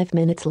it 5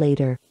 minutes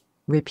later.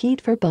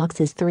 Repeat for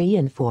boxes 3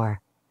 and 4.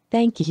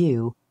 Thank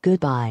you.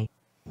 Goodbye.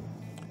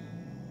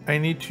 I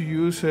need to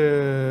use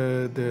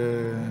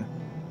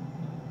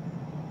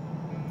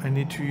I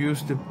need to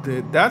use the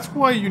that's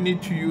why you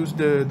need to use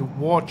the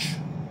watch.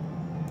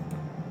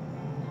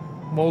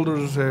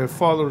 Mulder's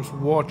father's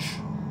watch.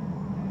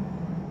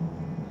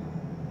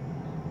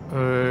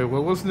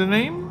 What was the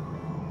name?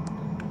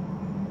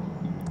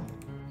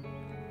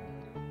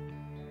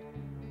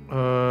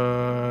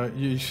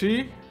 You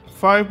see?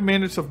 5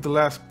 minutes of the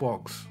last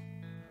box.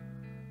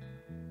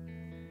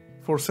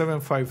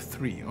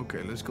 4753.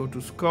 Okay, let's go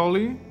to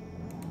Scully.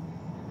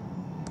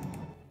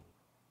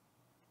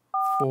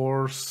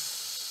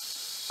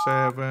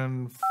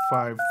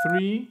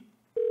 4753.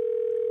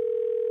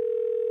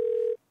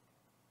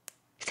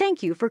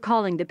 Thank you for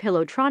calling the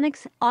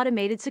Pillowtronics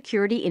Automated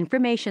Security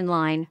Information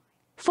Line.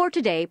 For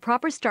today,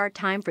 proper start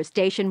time for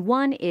Station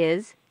 1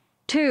 is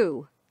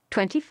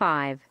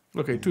 2:25.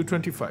 Okay,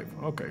 2:25.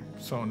 Okay,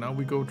 so now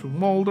we go to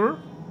Mulder.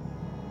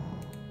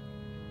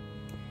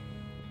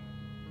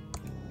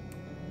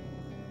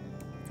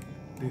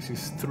 This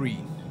is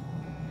 3.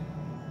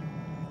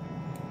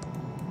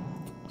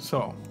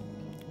 So,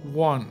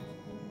 1.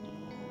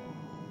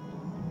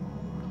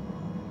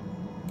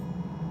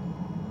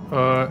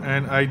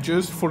 And I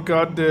just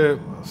forgot the...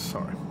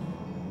 Sorry.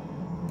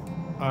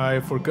 I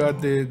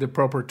forgot the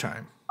proper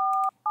time.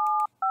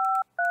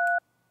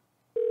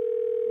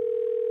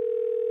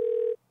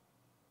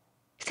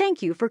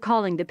 Thank you for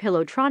calling the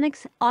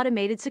Pillowtronics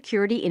Automated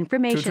Security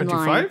Information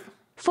Line. 2:25?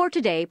 For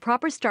today,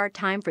 proper start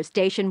time for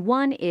Station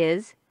 1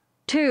 is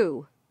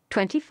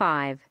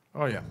 2:25.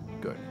 Oh yeah,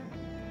 good.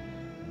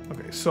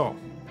 Okay, so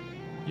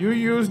you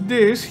use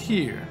this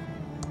here.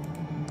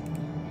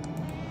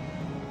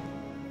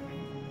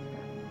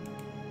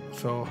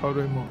 So how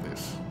do I move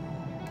this?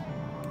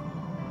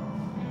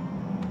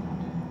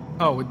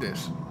 Oh, with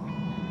this.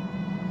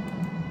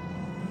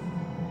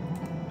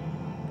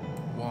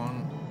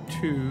 1,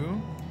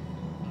 2.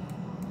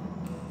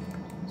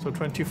 So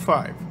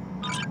 25.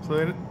 So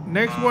the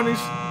next one is...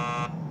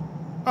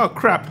 Oh,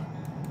 crap.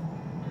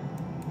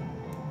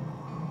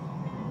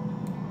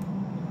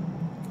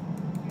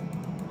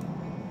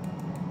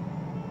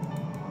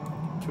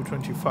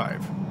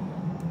 $225.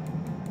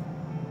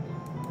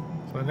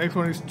 So the next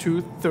one is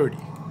 2:30.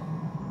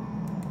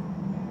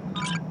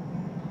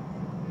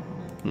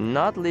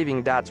 Not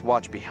leaving Dad's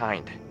watch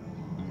behind.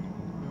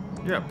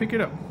 Yeah, pick it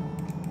up.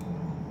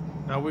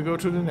 Now we go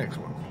to the next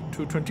one.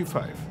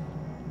 2:25.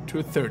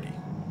 2:30.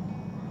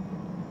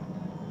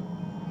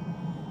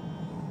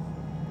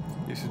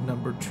 This is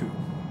number 2.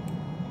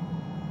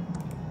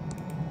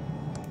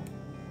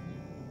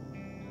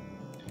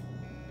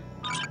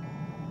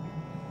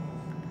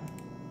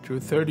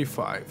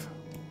 $2:35.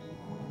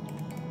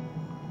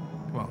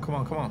 Come on, come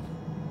on, come on.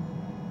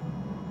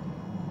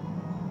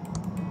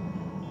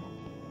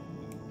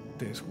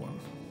 This one.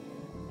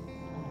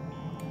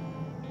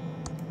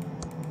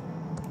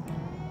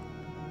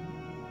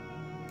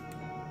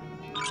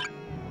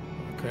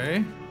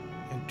 Okay,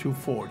 and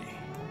 2:40.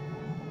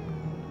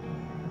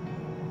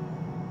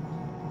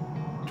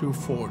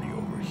 2:40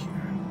 over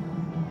here.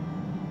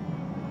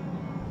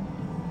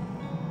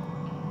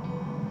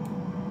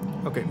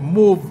 Okay,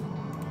 move.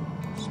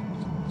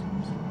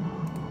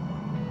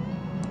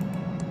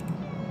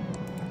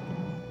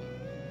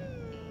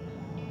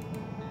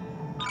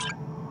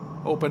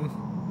 Open.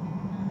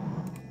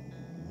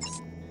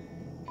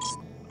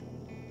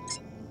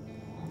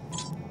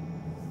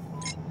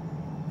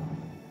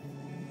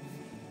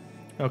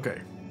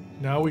 Okay,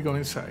 now we go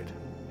inside.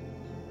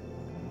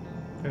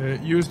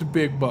 Use the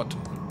big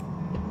button.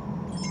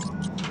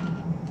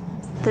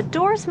 The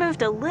doors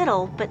moved a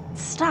little, but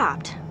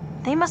stopped.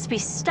 They must be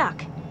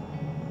stuck.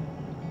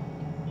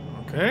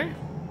 Okay.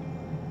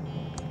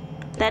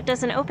 That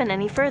doesn't open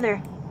any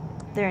further.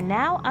 They're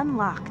now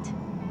unlocked.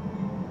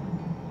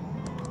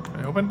 Can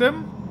I open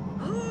them?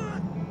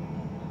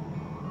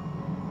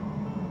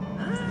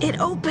 It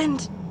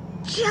opened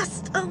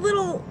just a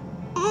little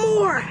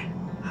more.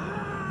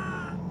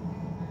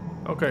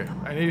 Okay,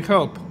 I need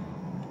help.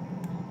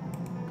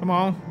 Come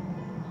on.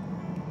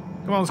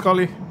 Come on,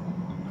 Scully.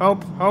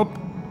 Help, help.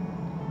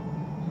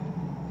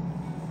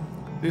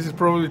 This is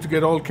probably to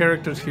get all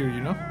characters here,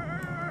 you know?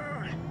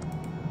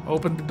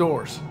 Open the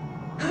doors.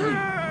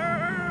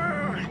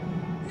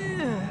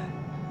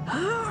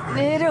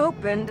 It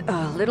opened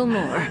a little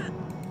more.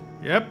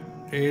 Yep,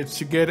 it's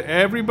to get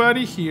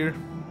everybody here.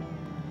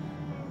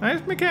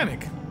 Nice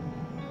mechanic.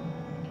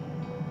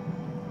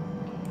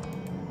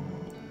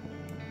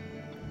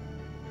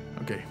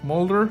 Okay,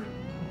 Mulder.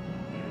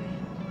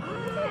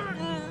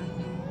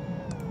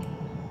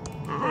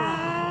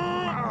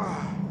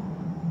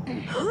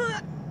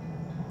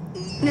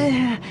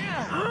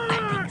 I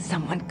think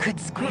someone could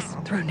squeeze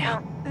through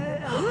now.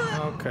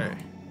 Okay.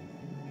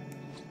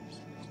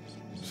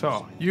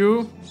 So,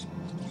 you.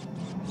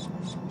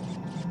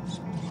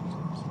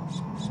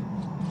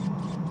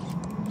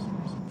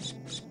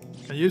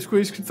 Can you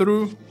squeeze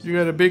through? You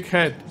got a big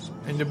head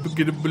and you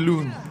get a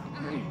balloon.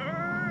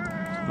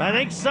 I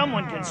think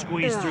someone can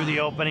squeeze through the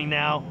opening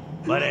now,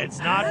 but it's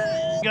not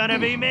gonna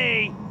be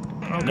me.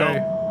 Okay.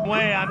 No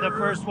way I'm the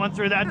first one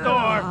through that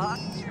door.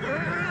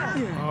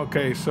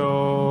 Okay,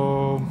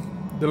 so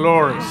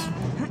Dolores.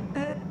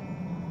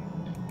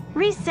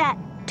 Reset.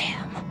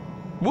 Damn.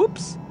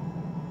 Whoops.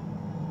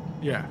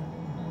 Yeah.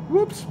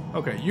 Whoops.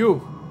 Okay,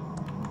 you.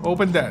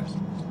 Open that.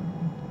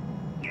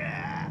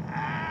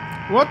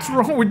 What's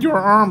wrong with your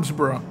arms,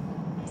 bro?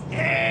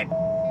 It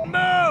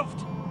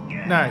moved.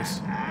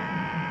 Nice.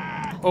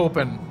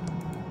 Open.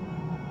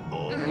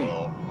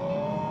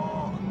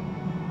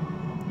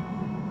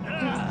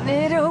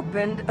 It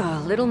opened a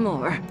little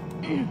more.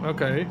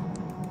 Okay.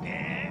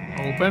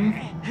 Open.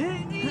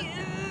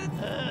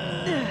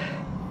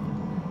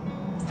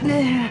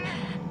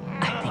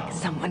 I think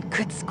someone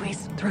could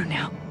squeeze through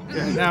now.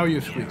 Yeah, now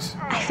you squeeze.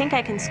 I think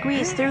I can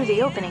squeeze through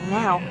the opening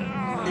now.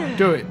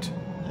 Do it.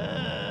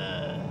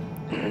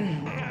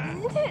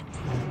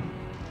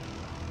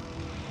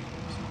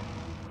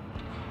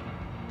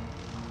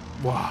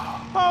 Wow.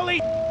 Holy.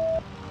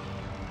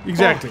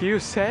 Exactly. Oh, you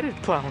said it,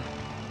 Clown.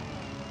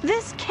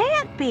 This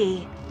can't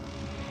be.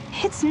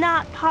 It's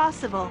not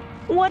possible.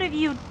 What have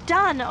you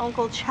done,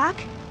 Uncle Chuck?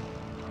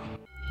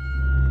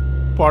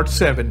 Part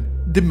 7.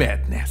 The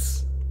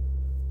Madness.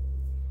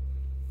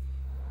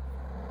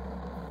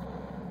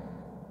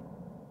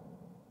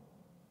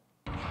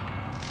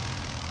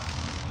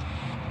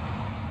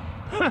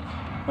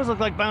 Those look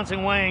like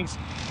bouncing wings.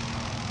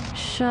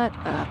 Shut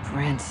up,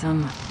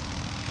 Ransom.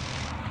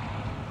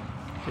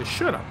 Hey,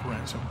 shut up,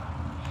 Ransom.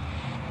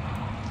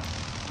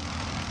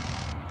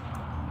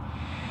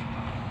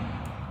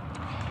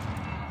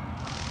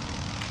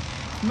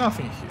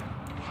 Nothing here.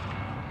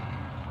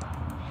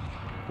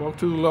 Walk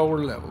to the lower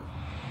level.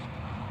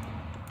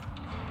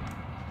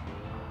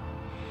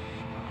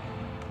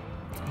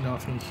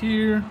 Nothing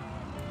here.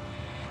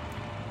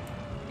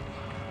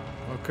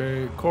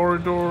 Okay,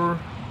 corridor.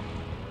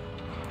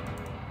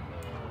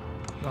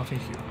 Nothing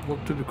here.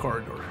 Walk to the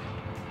corridor.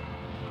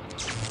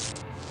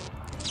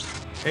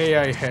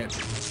 AI head.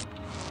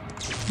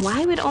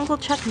 Why would Uncle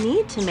Chuck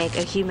need to make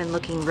a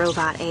human-looking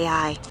robot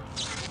AI?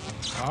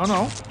 I don't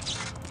know.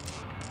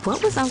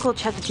 What was Uncle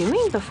Chuck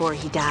doing before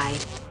he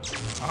died?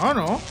 I don't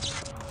know.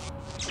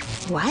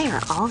 Why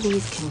are all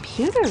these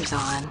computers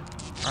on?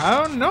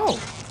 I don't know.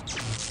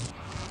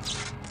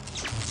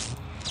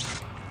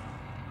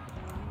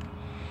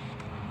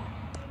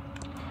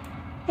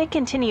 It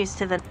continues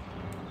to the...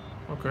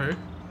 Okay.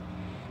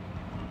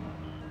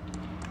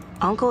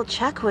 Uncle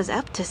Chuck was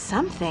up to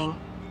something.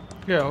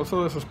 Yeah, also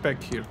there's a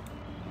spec here.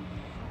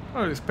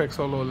 Oh, there's specs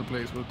all over the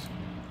place, but...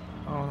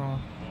 I don't know.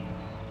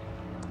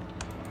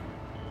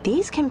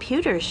 These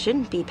computers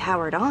shouldn't be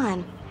powered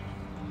on.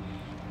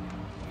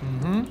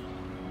 Mm-hmm.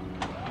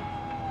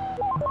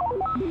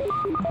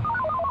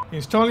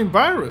 Installing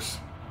virus.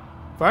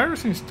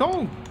 Virus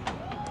installed.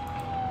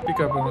 Pick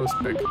up another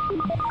spec.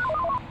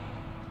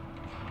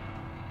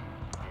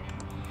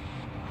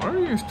 Why are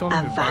you installing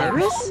a the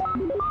virus?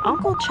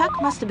 Uncle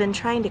Chuck must have been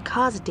trying to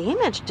cause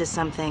damage to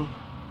something.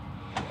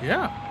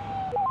 Yeah.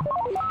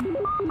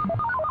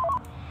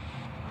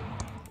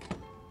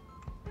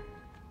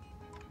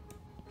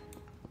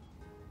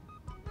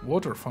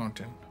 Water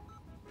fountain.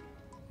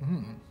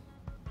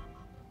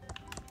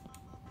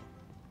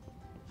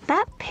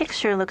 That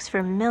picture looks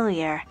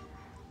familiar.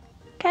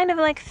 Kind of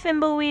like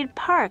Thimbleweed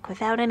Park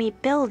without any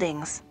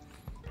buildings.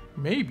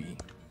 Maybe.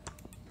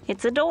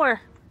 It's a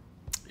door.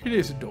 It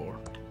is a door.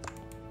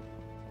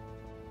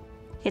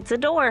 It's a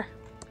door.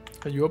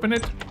 Can you open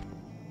it?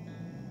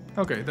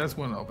 Okay, that's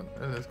one open.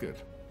 That's good.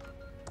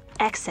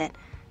 Exit.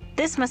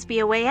 This must be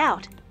a way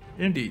out.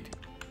 Indeed.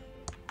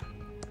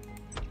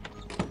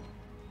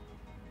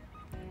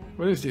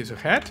 What is this, a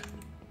hat?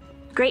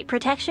 Great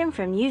protection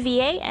from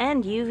UVA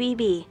and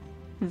UVB.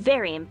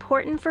 Very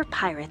important for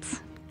pirates.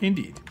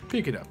 Indeed.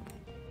 Pick it up.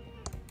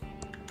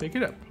 Pick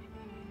it up.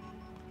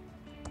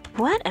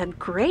 What a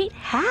great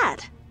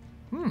hat.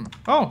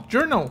 Oh,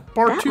 journal,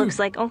 part 2. That looks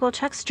like Uncle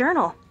Chuck's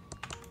journal.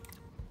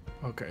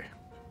 Okay.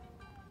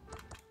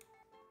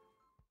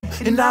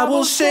 And I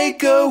will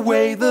shake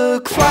away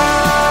the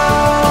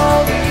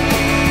cloudy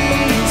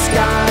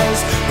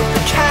skies with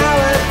the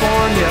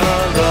California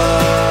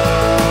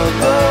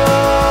lullaby.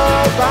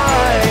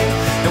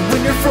 And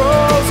when you're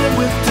frozen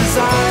with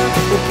desire,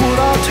 we'll put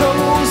our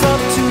toes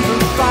up to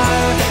the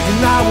fire,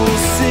 and I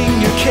will sing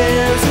your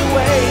cares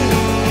away.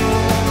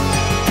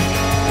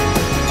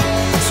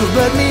 So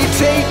let me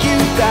take you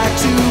back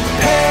to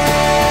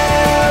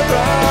paradise.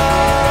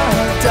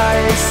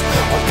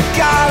 All you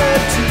gotta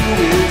do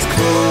is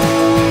close